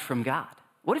nudge from God.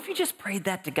 What if you just prayed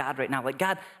that to God right now? Like,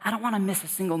 God, I don't want to miss a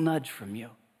single nudge from you.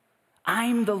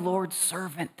 I'm the Lord's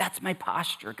servant. That's my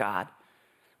posture, God.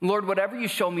 Lord, whatever you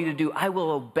show me to do, I will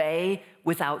obey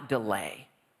without delay.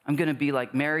 I'm going to be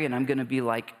like Mary, and I'm going to be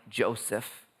like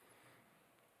Joseph.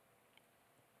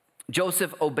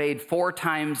 Joseph obeyed 4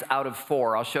 times out of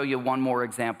 4. I'll show you one more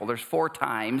example. There's 4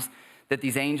 times that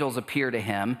these angels appear to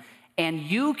him, and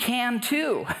you can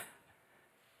too.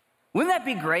 Wouldn't that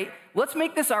be great? Let's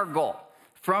make this our goal.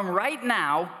 From right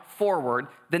now forward,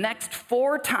 the next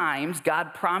 4 times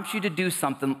God prompts you to do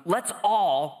something, let's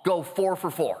all go 4 for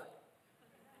 4.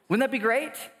 Wouldn't that be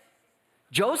great?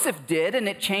 Joseph did, and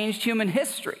it changed human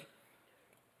history.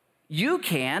 You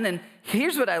can, and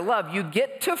here's what I love. You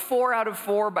get to 4 out of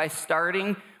 4 by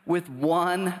starting with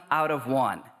 1 out of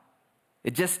 1.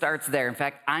 It just starts there. In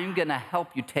fact, I'm going to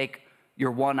help you take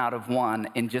your 1 out of 1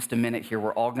 in just a minute here.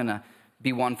 We're all going to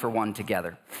be 1 for 1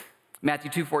 together.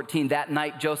 Matthew 2:14, that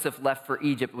night Joseph left for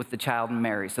Egypt with the child and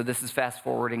Mary. So this is fast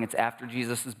forwarding. It's after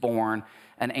Jesus is born.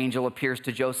 An angel appears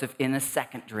to Joseph in a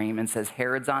second dream and says,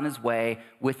 Herod's on his way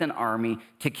with an army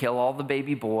to kill all the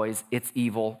baby boys. It's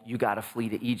evil. You got to flee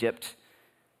to Egypt.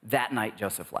 That night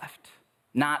Joseph left.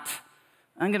 Not,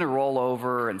 I'm going to roll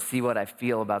over and see what I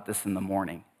feel about this in the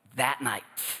morning. That night.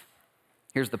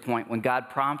 Here's the point. When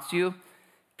God prompts you,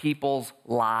 people's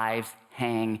lives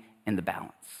hang in the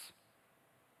balance.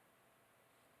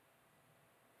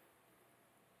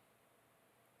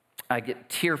 I get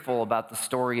tearful about the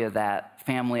story of that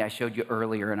family I showed you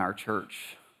earlier in our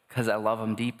church because I love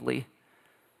them deeply,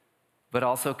 but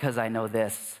also because I know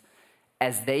this.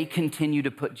 As they continue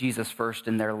to put Jesus first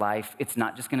in their life, it's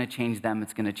not just going to change them,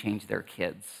 it's going to change their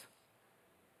kids.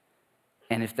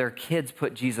 And if their kids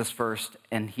put Jesus first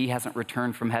and he hasn't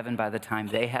returned from heaven by the time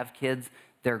they have kids,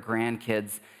 their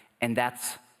grandkids, and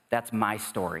that's my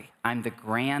story. I'm the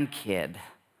grandkid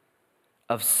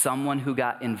of someone who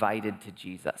got invited to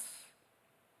Jesus.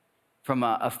 From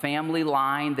a family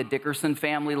line, the Dickerson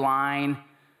family line,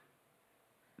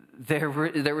 there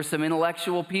were some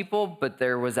intellectual people, but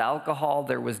there was alcohol,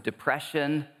 there was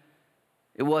depression.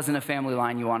 It wasn't a family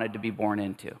line you wanted to be born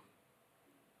into.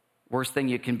 Worst thing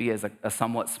you can be is a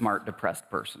somewhat smart,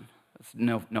 depressed person. It's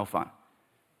no fun.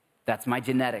 That's my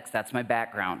genetics, that's my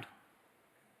background.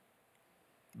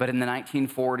 But in the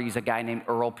 1940s, a guy named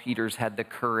Earl Peters had the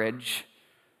courage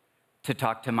to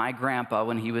talk to my grandpa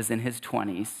when he was in his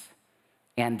 20s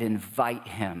and invite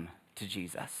him to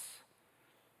Jesus.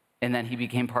 And then he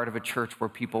became part of a church where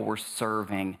people were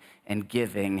serving and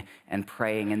giving and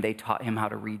praying, and they taught him how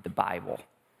to read the Bible.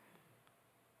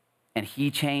 And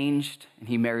he changed, and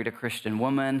he married a Christian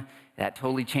woman. That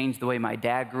totally changed the way my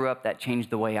dad grew up. That changed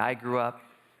the way I grew up,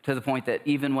 to the point that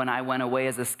even when I went away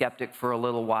as a skeptic for a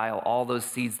little while, all those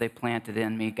seeds they planted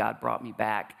in me, God brought me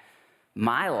back.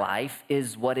 My life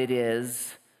is what it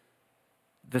is,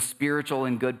 the spiritual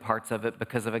and good parts of it,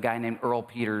 because of a guy named Earl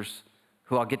Peters,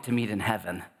 who I'll get to meet in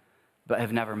heaven, but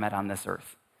have never met on this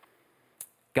earth.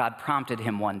 God prompted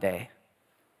him one day.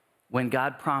 When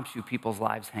God prompts you, people's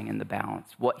lives hang in the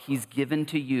balance. What he's given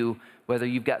to you, whether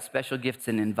you've got special gifts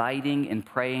in inviting, in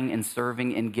praying, in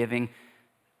serving, in giving,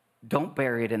 don't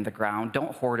bury it in the ground.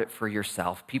 Don't hoard it for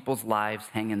yourself. People's lives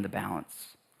hang in the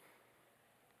balance.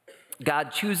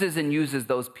 God chooses and uses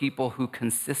those people who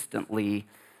consistently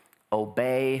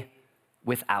obey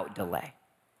without delay.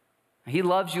 He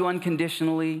loves you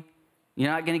unconditionally. You're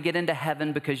not going to get into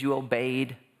heaven because you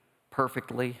obeyed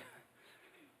perfectly.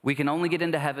 We can only get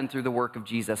into heaven through the work of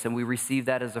Jesus, and we receive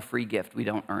that as a free gift. We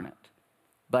don't earn it.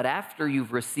 But after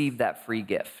you've received that free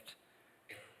gift,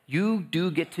 you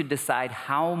do get to decide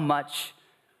how much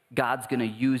God's going to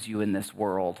use you in this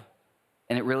world.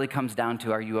 And it really comes down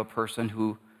to, are you a person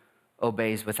who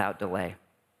obeys without delay?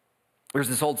 There's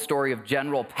this old story of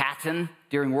General Patton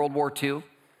during World War II.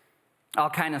 I'll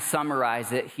kind of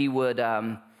summarize it. He would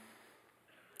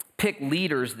pick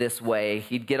leaders this way.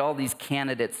 He'd get all these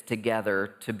candidates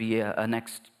together to be a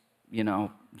next,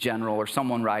 general or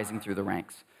someone rising through the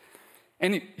ranks.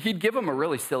 And he'd give them a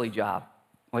really silly job,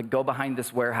 like go behind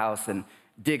this warehouse and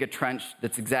dig a trench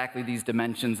that's exactly these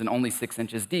dimensions and only 6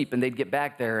 inches deep. And they'd get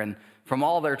back there, and from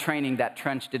all their training, that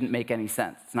trench didn't make any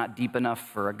sense. It's not deep enough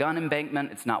for a gun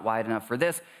embankment. It's not wide enough for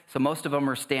this. So most of them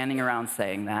are standing around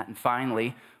saying that. And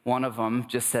finally, one of them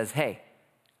just says, hey,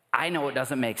 I know it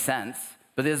doesn't make sense,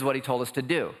 but this is what he told us to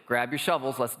do. Grab your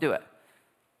shovels, let's do it.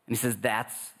 And he says,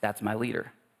 that's my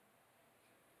leader.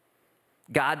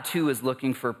 God, too, is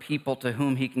looking for people to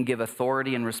whom he can give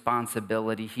authority and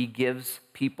responsibility. He gives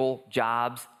people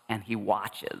jobs, and he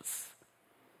watches.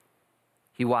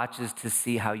 He watches to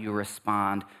see how you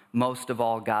respond. Most of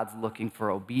all, God's looking for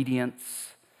obedience,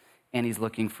 and he's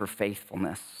looking for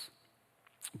faithfulness.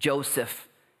 Joseph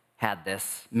had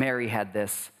this. Mary had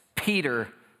this. Peter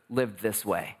lived this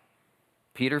way.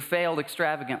 Peter failed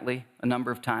extravagantly a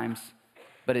number of times,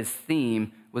 but his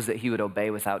theme was that he would obey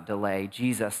without delay.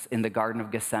 Jesus in the Garden of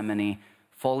Gethsemane,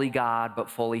 fully God but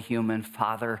fully human.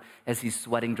 Father, as he's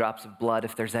sweating drops of blood,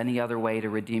 if there's any other way to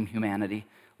redeem humanity,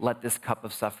 let this cup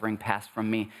of suffering pass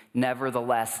from me.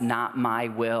 Nevertheless, not my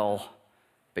will,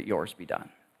 but yours be done.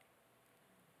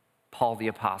 Paul the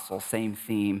Apostle, same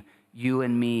theme. You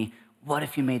and me, what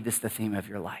if you made this the theme of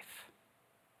your life?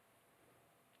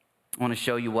 I want to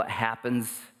show you what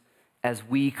happens as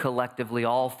we collectively,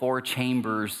 all four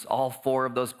chambers, all four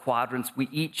of those quadrants, we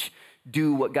each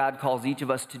do what God calls each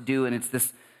of us to do, and it's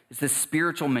this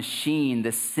spiritual machine,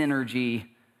 this synergy.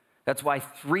 That's why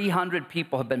 300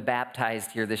 people have been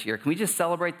baptized here this year. Can we just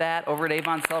celebrate that over at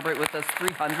Avon? Celebrate with us,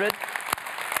 300.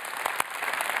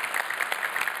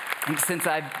 And since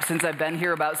I've been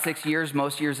here about 6 years,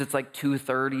 most years it's like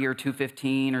 230 or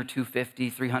 215 or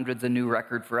 250. 300's a new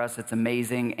record for us. It's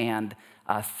amazing. And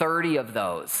 30 of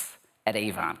those at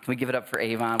Avon. Can we give it up for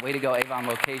Avon? Way to go, Avon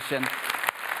location.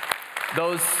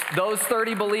 Those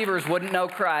 30 believers wouldn't know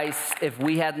Christ if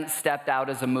we hadn't stepped out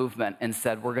as a movement and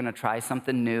said, we're going to try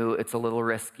something new. It's a little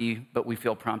risky, but we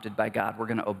feel prompted by God. We're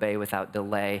going to obey without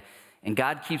delay. And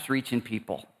God keeps reaching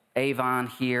people. Avon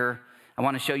here. I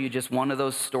want to show you just one of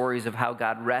those stories of how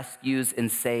God rescues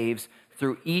and saves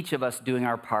through each of us doing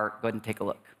our part. Go ahead and take a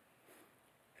look.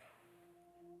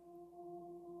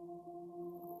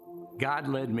 God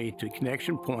led me to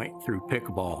Connection Point through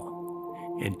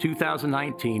pickleball. In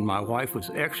 2019, my wife was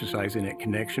exercising at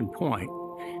Connection Point,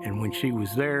 and when she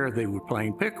was there, they were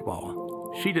playing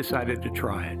pickleball. She decided to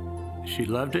try it. She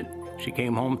loved it. She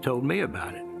came home and told me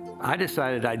about it. I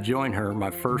decided I'd join her.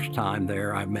 My first time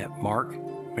there, I met Mark,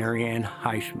 Marianne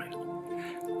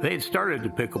Heischman. They had started the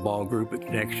pickleball group at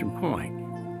Connection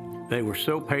Point. They were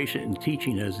so patient in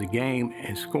teaching us the game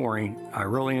and scoring. I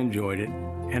really enjoyed it,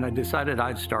 and I decided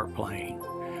I'd start playing.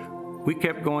 We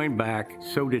kept going back,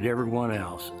 so did everyone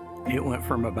else. It went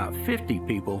from about 50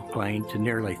 people playing to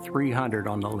nearly 300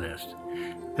 on the list.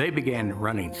 They began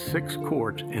running 6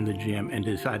 courts in the gym and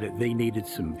decided they needed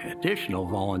some additional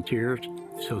volunteers,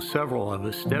 so several of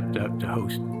us stepped up to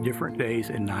host different days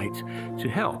and nights to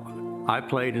help. I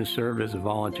played and served as a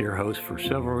volunteer host for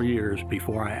several years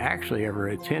before I actually ever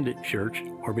attended church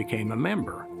or became a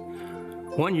member.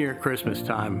 One year at Christmas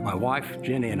time, my wife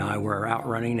Jenny and I were out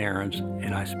running errands,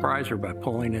 and I surprised her by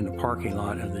pulling in the parking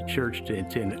lot of the church to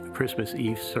attend a Christmas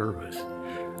Eve service.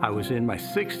 I was in my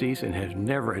 60s and had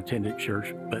never attended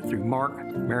church, but through Mark,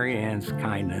 Marianne's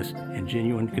kindness, and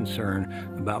genuine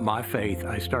concern about my faith,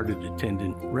 I started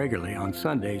attending regularly on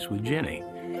Sundays with Jenny.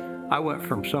 I went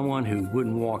from someone who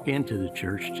wouldn't walk into the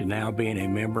church to now being a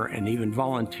member and even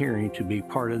volunteering to be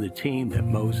part of the team that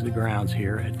mows the grounds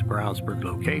here at the Brownsburg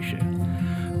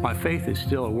location. My faith is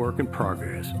still a work in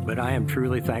progress, but I am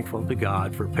truly thankful to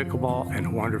God for pickleball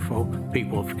and wonderful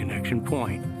people of Connection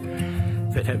Point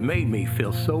that have made me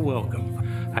feel so welcome.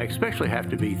 I especially have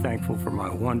to be thankful for my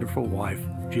wonderful wife,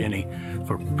 Jenny,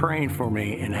 for praying for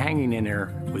me and hanging in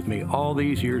there with me all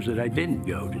these years that I didn't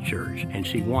go to church, and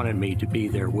she wanted me to be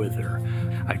there with her.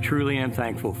 I truly am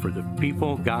thankful for the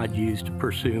people God used to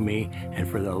pursue me and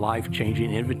for the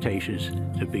life-changing invitations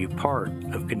to be a part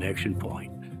of Connection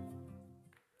Point.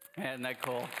 Isn't that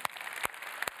cool?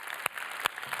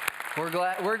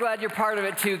 We're glad you're part of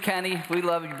it too, Kenny. We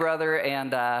love you, brother.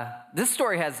 And this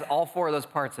story has all 4 of those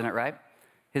parts in it, right?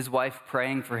 His wife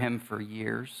praying for him for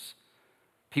years.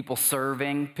 People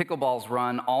serving. Pickleball's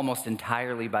run almost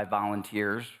entirely by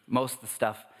volunteers. Most of the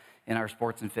stuff in our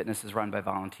sports and fitness is run by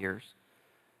volunteers.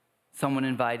 Someone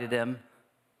invited him.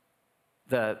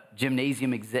 The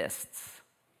gymnasium exists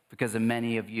because of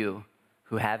many of you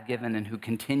who have given and who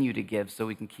continue to give so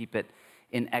we can keep it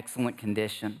in excellent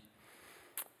condition.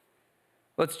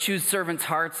 Let's choose servants'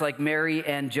 hearts like Mary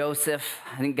and Joseph.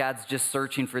 I think God's just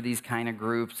searching for these kind of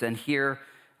groups. And here,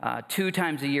 2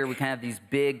 times a year, we kind of have these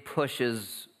big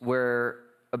pushes where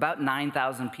about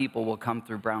 9,000 people will come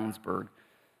through Brownsburg.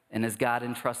 And as God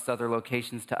entrusts other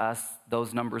locations to us,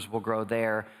 those numbers will grow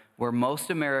there, where most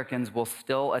Americans will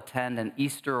still attend an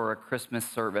Easter or a Christmas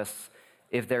service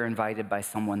if they're invited by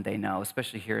someone they know,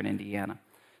 especially here in Indiana.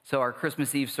 So our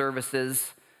Christmas Eve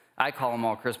services, I call them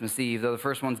all Christmas Eve, though the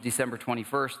first one's December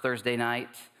 21st, Thursday night,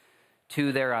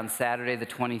 2 there on Saturday the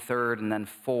 23rd, and then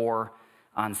 4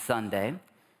 on Sunday.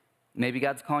 Maybe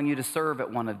God's calling you to serve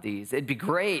at one of these. It'd be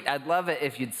great. I'd love it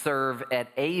if you'd serve at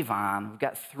Avon. We've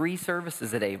got 3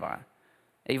 services at Avon.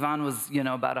 Avon was,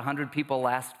 about 100 people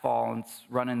last fall, and it's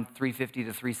running 350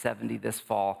 to 370 this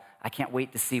fall. I can't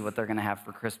wait to see what they're going to have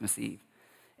for Christmas Eve.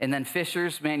 And then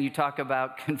Fishers, man, you talk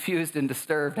about confused and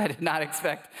disturbed. I did not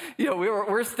expect,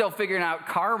 we're still figuring out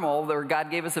Carmel.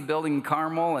 God gave us a building in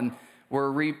Carmel, and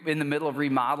we're in the middle of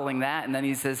remodeling that. And then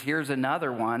he says, here's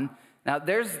another one. Now,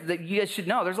 you guys should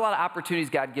know, there's a lot of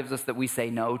opportunities God gives us that we say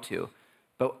no to.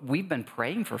 But we've been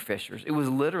praying for Fishers. It was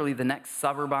literally the next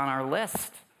suburb on our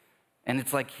list. And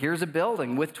it's like, here's a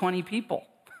building with 20 people.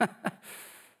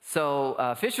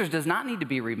 So Fishers does not need to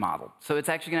be remodeled. So it's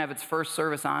actually going to have its first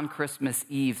service on Christmas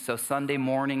Eve, so Sunday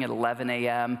morning at 11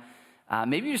 a.m.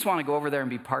 Maybe you just want to go over there and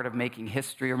be part of making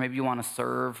history, or maybe you want to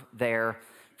serve there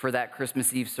for that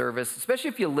Christmas Eve service. Especially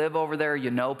if you live over there, you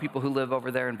know people who live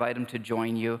over there, invite them to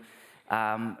join you.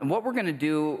 And what we're going to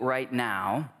do right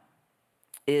now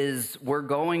is we're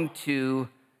going to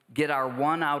get our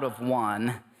 1 out of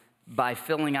 1 by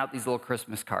filling out these little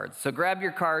Christmas cards. So grab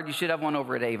your card. You should have one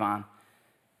over at Avon.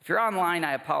 If you're online,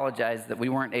 I apologize that we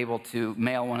weren't able to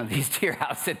mail one of these to your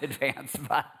house in advance,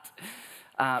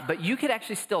 but you could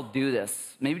actually still do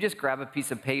this. Maybe just grab a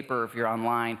piece of paper if you're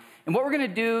online. And what we're going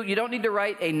to do, you don't need to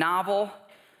write a novel.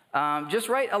 Just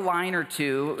write a line or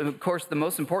two. And of course, the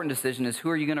most important decision is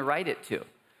who are you going to write it to?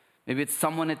 Maybe it's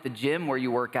someone at the gym where you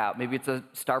work out. Maybe it's a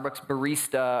Starbucks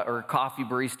barista or coffee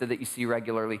barista that you see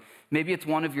regularly. Maybe it's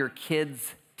one of your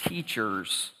kids'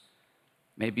 teachers.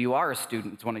 Maybe you are a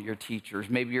student, it's one of your teachers.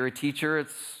 Maybe you're a teacher,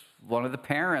 it's one of the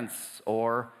parents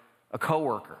or a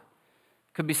coworker.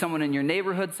 Could be someone in your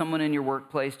neighborhood, someone in your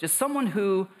workplace, just someone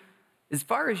who, as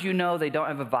far as you know, they don't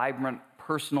have a vibrant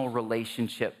personal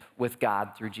relationship with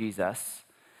God through Jesus.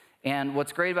 And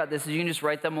what's great about this is you can just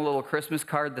write them a little Christmas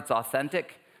card that's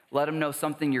authentic, let them know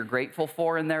something you're grateful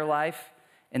for in their life,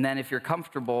 and then if you're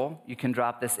comfortable, you can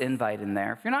drop this invite in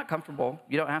there. If you're not comfortable,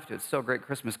 you don't have to. It's still a great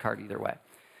Christmas card either way.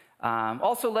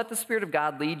 Also, let the Spirit of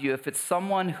God lead you. If it's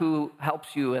someone who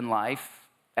helps you in life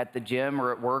at the gym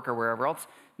or at work or wherever else,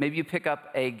 maybe you pick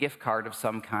up a gift card of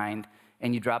some kind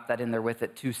and you drop that in there with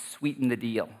it to sweeten the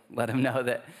deal. Let them know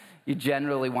that you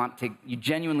genuinely want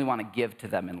to give to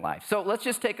them in life. So let's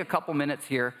just take a couple minutes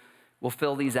here. We'll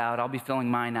fill these out. I'll be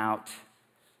filling mine out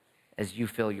as you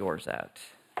fill yours out.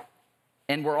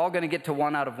 And we're all going to get to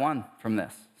 1 out of 1 from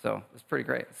this. So it's pretty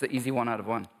great. It's an easy 1 out of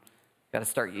 1. Got to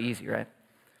start you easy, right?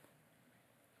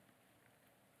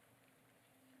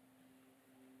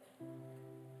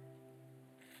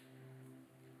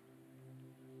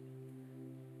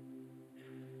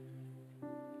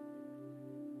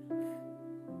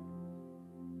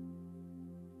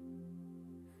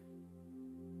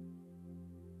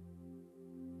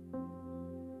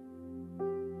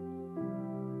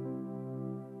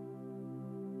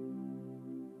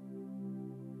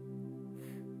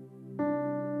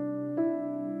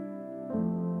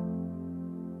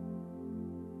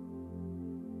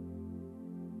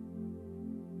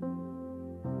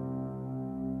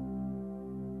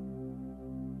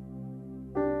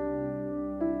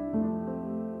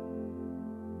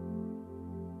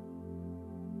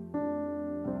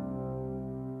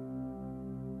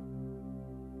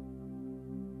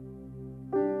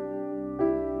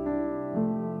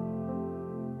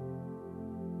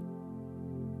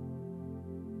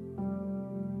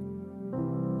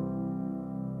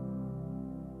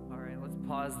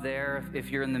 Pause there. If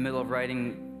you're in the middle of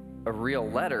writing a real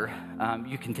letter,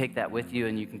 you can take that with you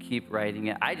and you can keep writing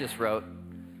it. I just wrote,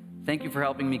 "Thank you for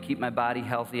helping me keep my body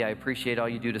healthy. I appreciate all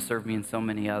you do to serve me and so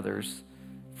many others."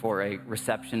 For a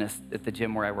receptionist at the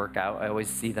gym where I work out, I always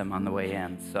see them on the way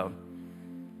in. So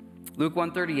Luke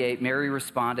 1:38, Mary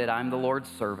responded, "I'm the Lord's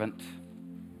servant.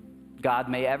 God,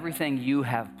 may everything you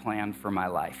have planned for my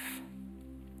life,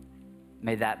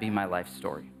 may that be my life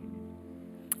story."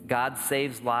 God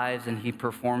saves lives and he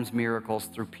performs miracles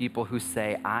through people who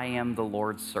say, "I am the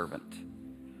Lord's servant.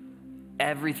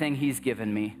 Everything he's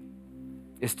given me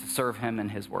is to serve him in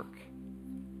his work."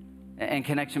 And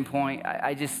Connection Point,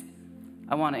 I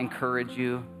want to encourage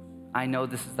you. I know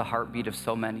this is the heartbeat of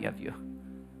so many of you.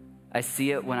 I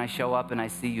see it when I show up and I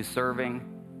see you serving.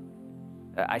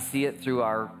 I see it through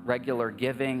our regular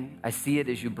giving. I see it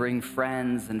as you bring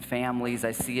friends and families.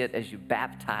 I see it as you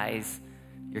baptize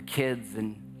your kids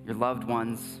and your loved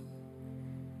ones.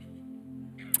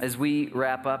 As we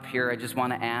wrap up here, I just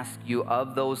want to ask you,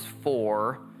 of those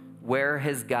 4, where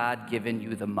has God given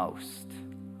you the most?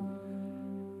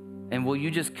 And will you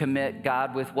just commit,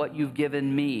 "God, with what you've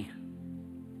given me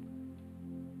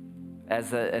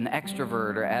as an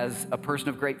extrovert or as a person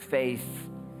of great faith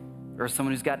or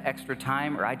someone who's got extra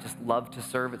time, or I just love to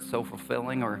serve, it's so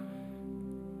fulfilling, or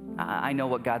I know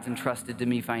what God's entrusted to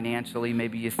me financially."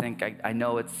 Maybe you think, I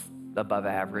know it's above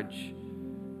average.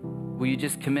 Will you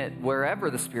just commit wherever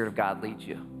the Spirit of God leads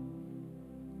you,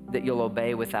 that you'll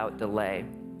obey without delay?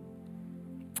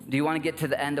 Do you want to get to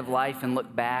the end of life and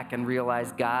look back and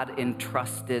realize God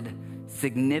entrusted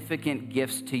significant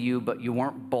gifts to you, but you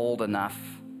weren't bold enough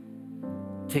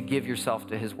to give yourself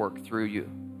to his work through you?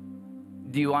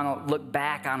 Do you want to look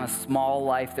back on a small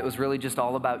life that was really just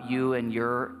all about you and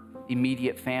your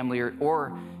immediate family?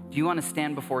 Or do you want to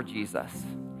stand before Jesus,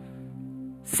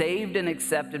 saved and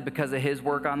accepted because of his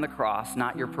work on the cross,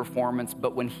 not your performance,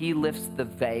 but when he lifts the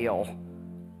veil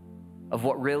of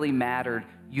what really mattered,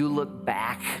 you look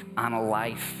back on a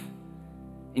life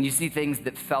and you see things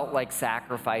that felt like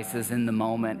sacrifices in the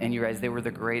moment, and you realize they were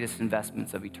the greatest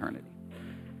investments of eternity.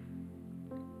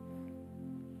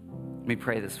 Let me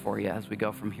pray this for you as we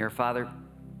go from here. Father,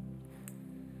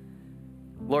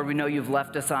 Lord, we know you've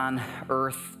left us on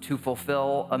earth to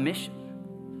fulfill a mission.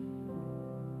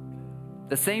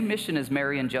 The same mission as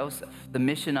Mary and Joseph, the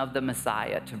mission of the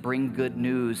Messiah, to bring good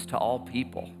news to all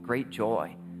people, great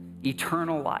joy,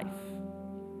 eternal life.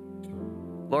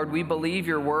 Lord, we believe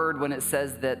your word when it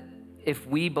says that if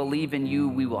we believe in you,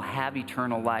 we will have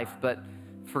eternal life, but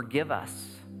forgive us.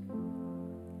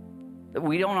 That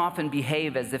we don't often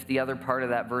behave as if the other part of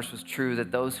that verse was true,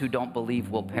 that those who don't believe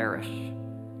will perish.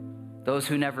 Those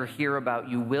who never hear about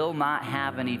you will not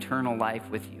have an eternal life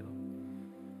with you.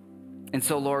 And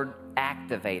so, Lord,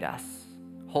 activate us.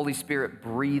 Holy Spirit,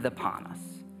 breathe upon us.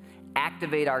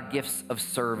 Activate our gifts of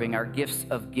serving, our gifts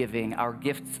of giving, our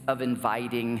gifts of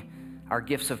inviting, our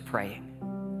gifts of praying.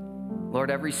 Lord,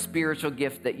 every spiritual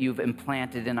gift that you've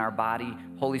implanted in our body,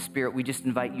 Holy Spirit, we just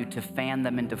invite you to fan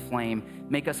them into flame.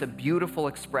 Make us a beautiful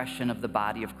expression of the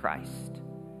body of Christ.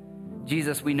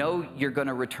 Jesus, we know you're going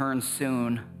to return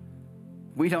soon.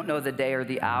 We don't know the day or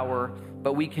the hour,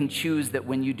 but we can choose that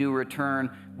when you do return,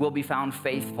 we'll be found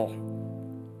faithful,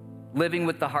 living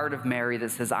with the heart of Mary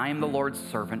that says, I am the Lord's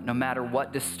servant. No matter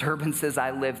what disturbances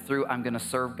I live through, I'm going to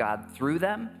serve God through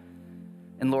them.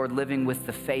 And Lord, living with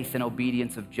the faith and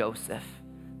obedience of Joseph,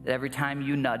 that every time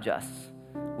you nudge us,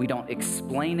 we don't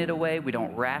explain it away, we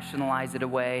don't rationalize it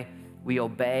away, we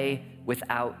obey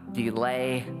without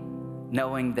delay,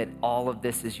 knowing that all of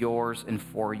this is yours and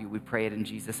for you. We pray it in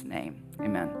Jesus' name.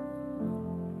 Amen.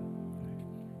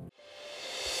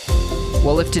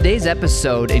 Well, if today's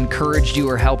episode encouraged you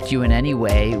or helped you in any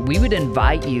way, we would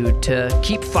invite you to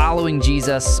keep following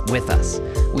Jesus with us.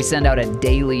 We send out a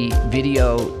daily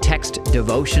video text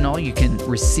devotional. You can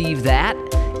receive that,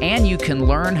 and you can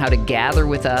learn how to gather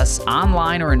with us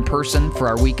online or in person for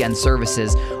our weekend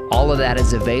services. All of that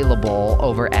is available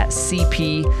over at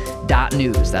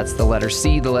cp.news. That's the letter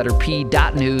C, the letter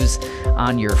P.news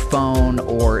on your phone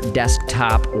or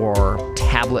desktop or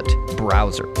tablet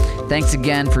browser. Thanks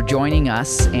again for joining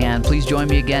us, and please join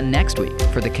me again next week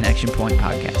for the Connection Point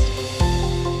podcast.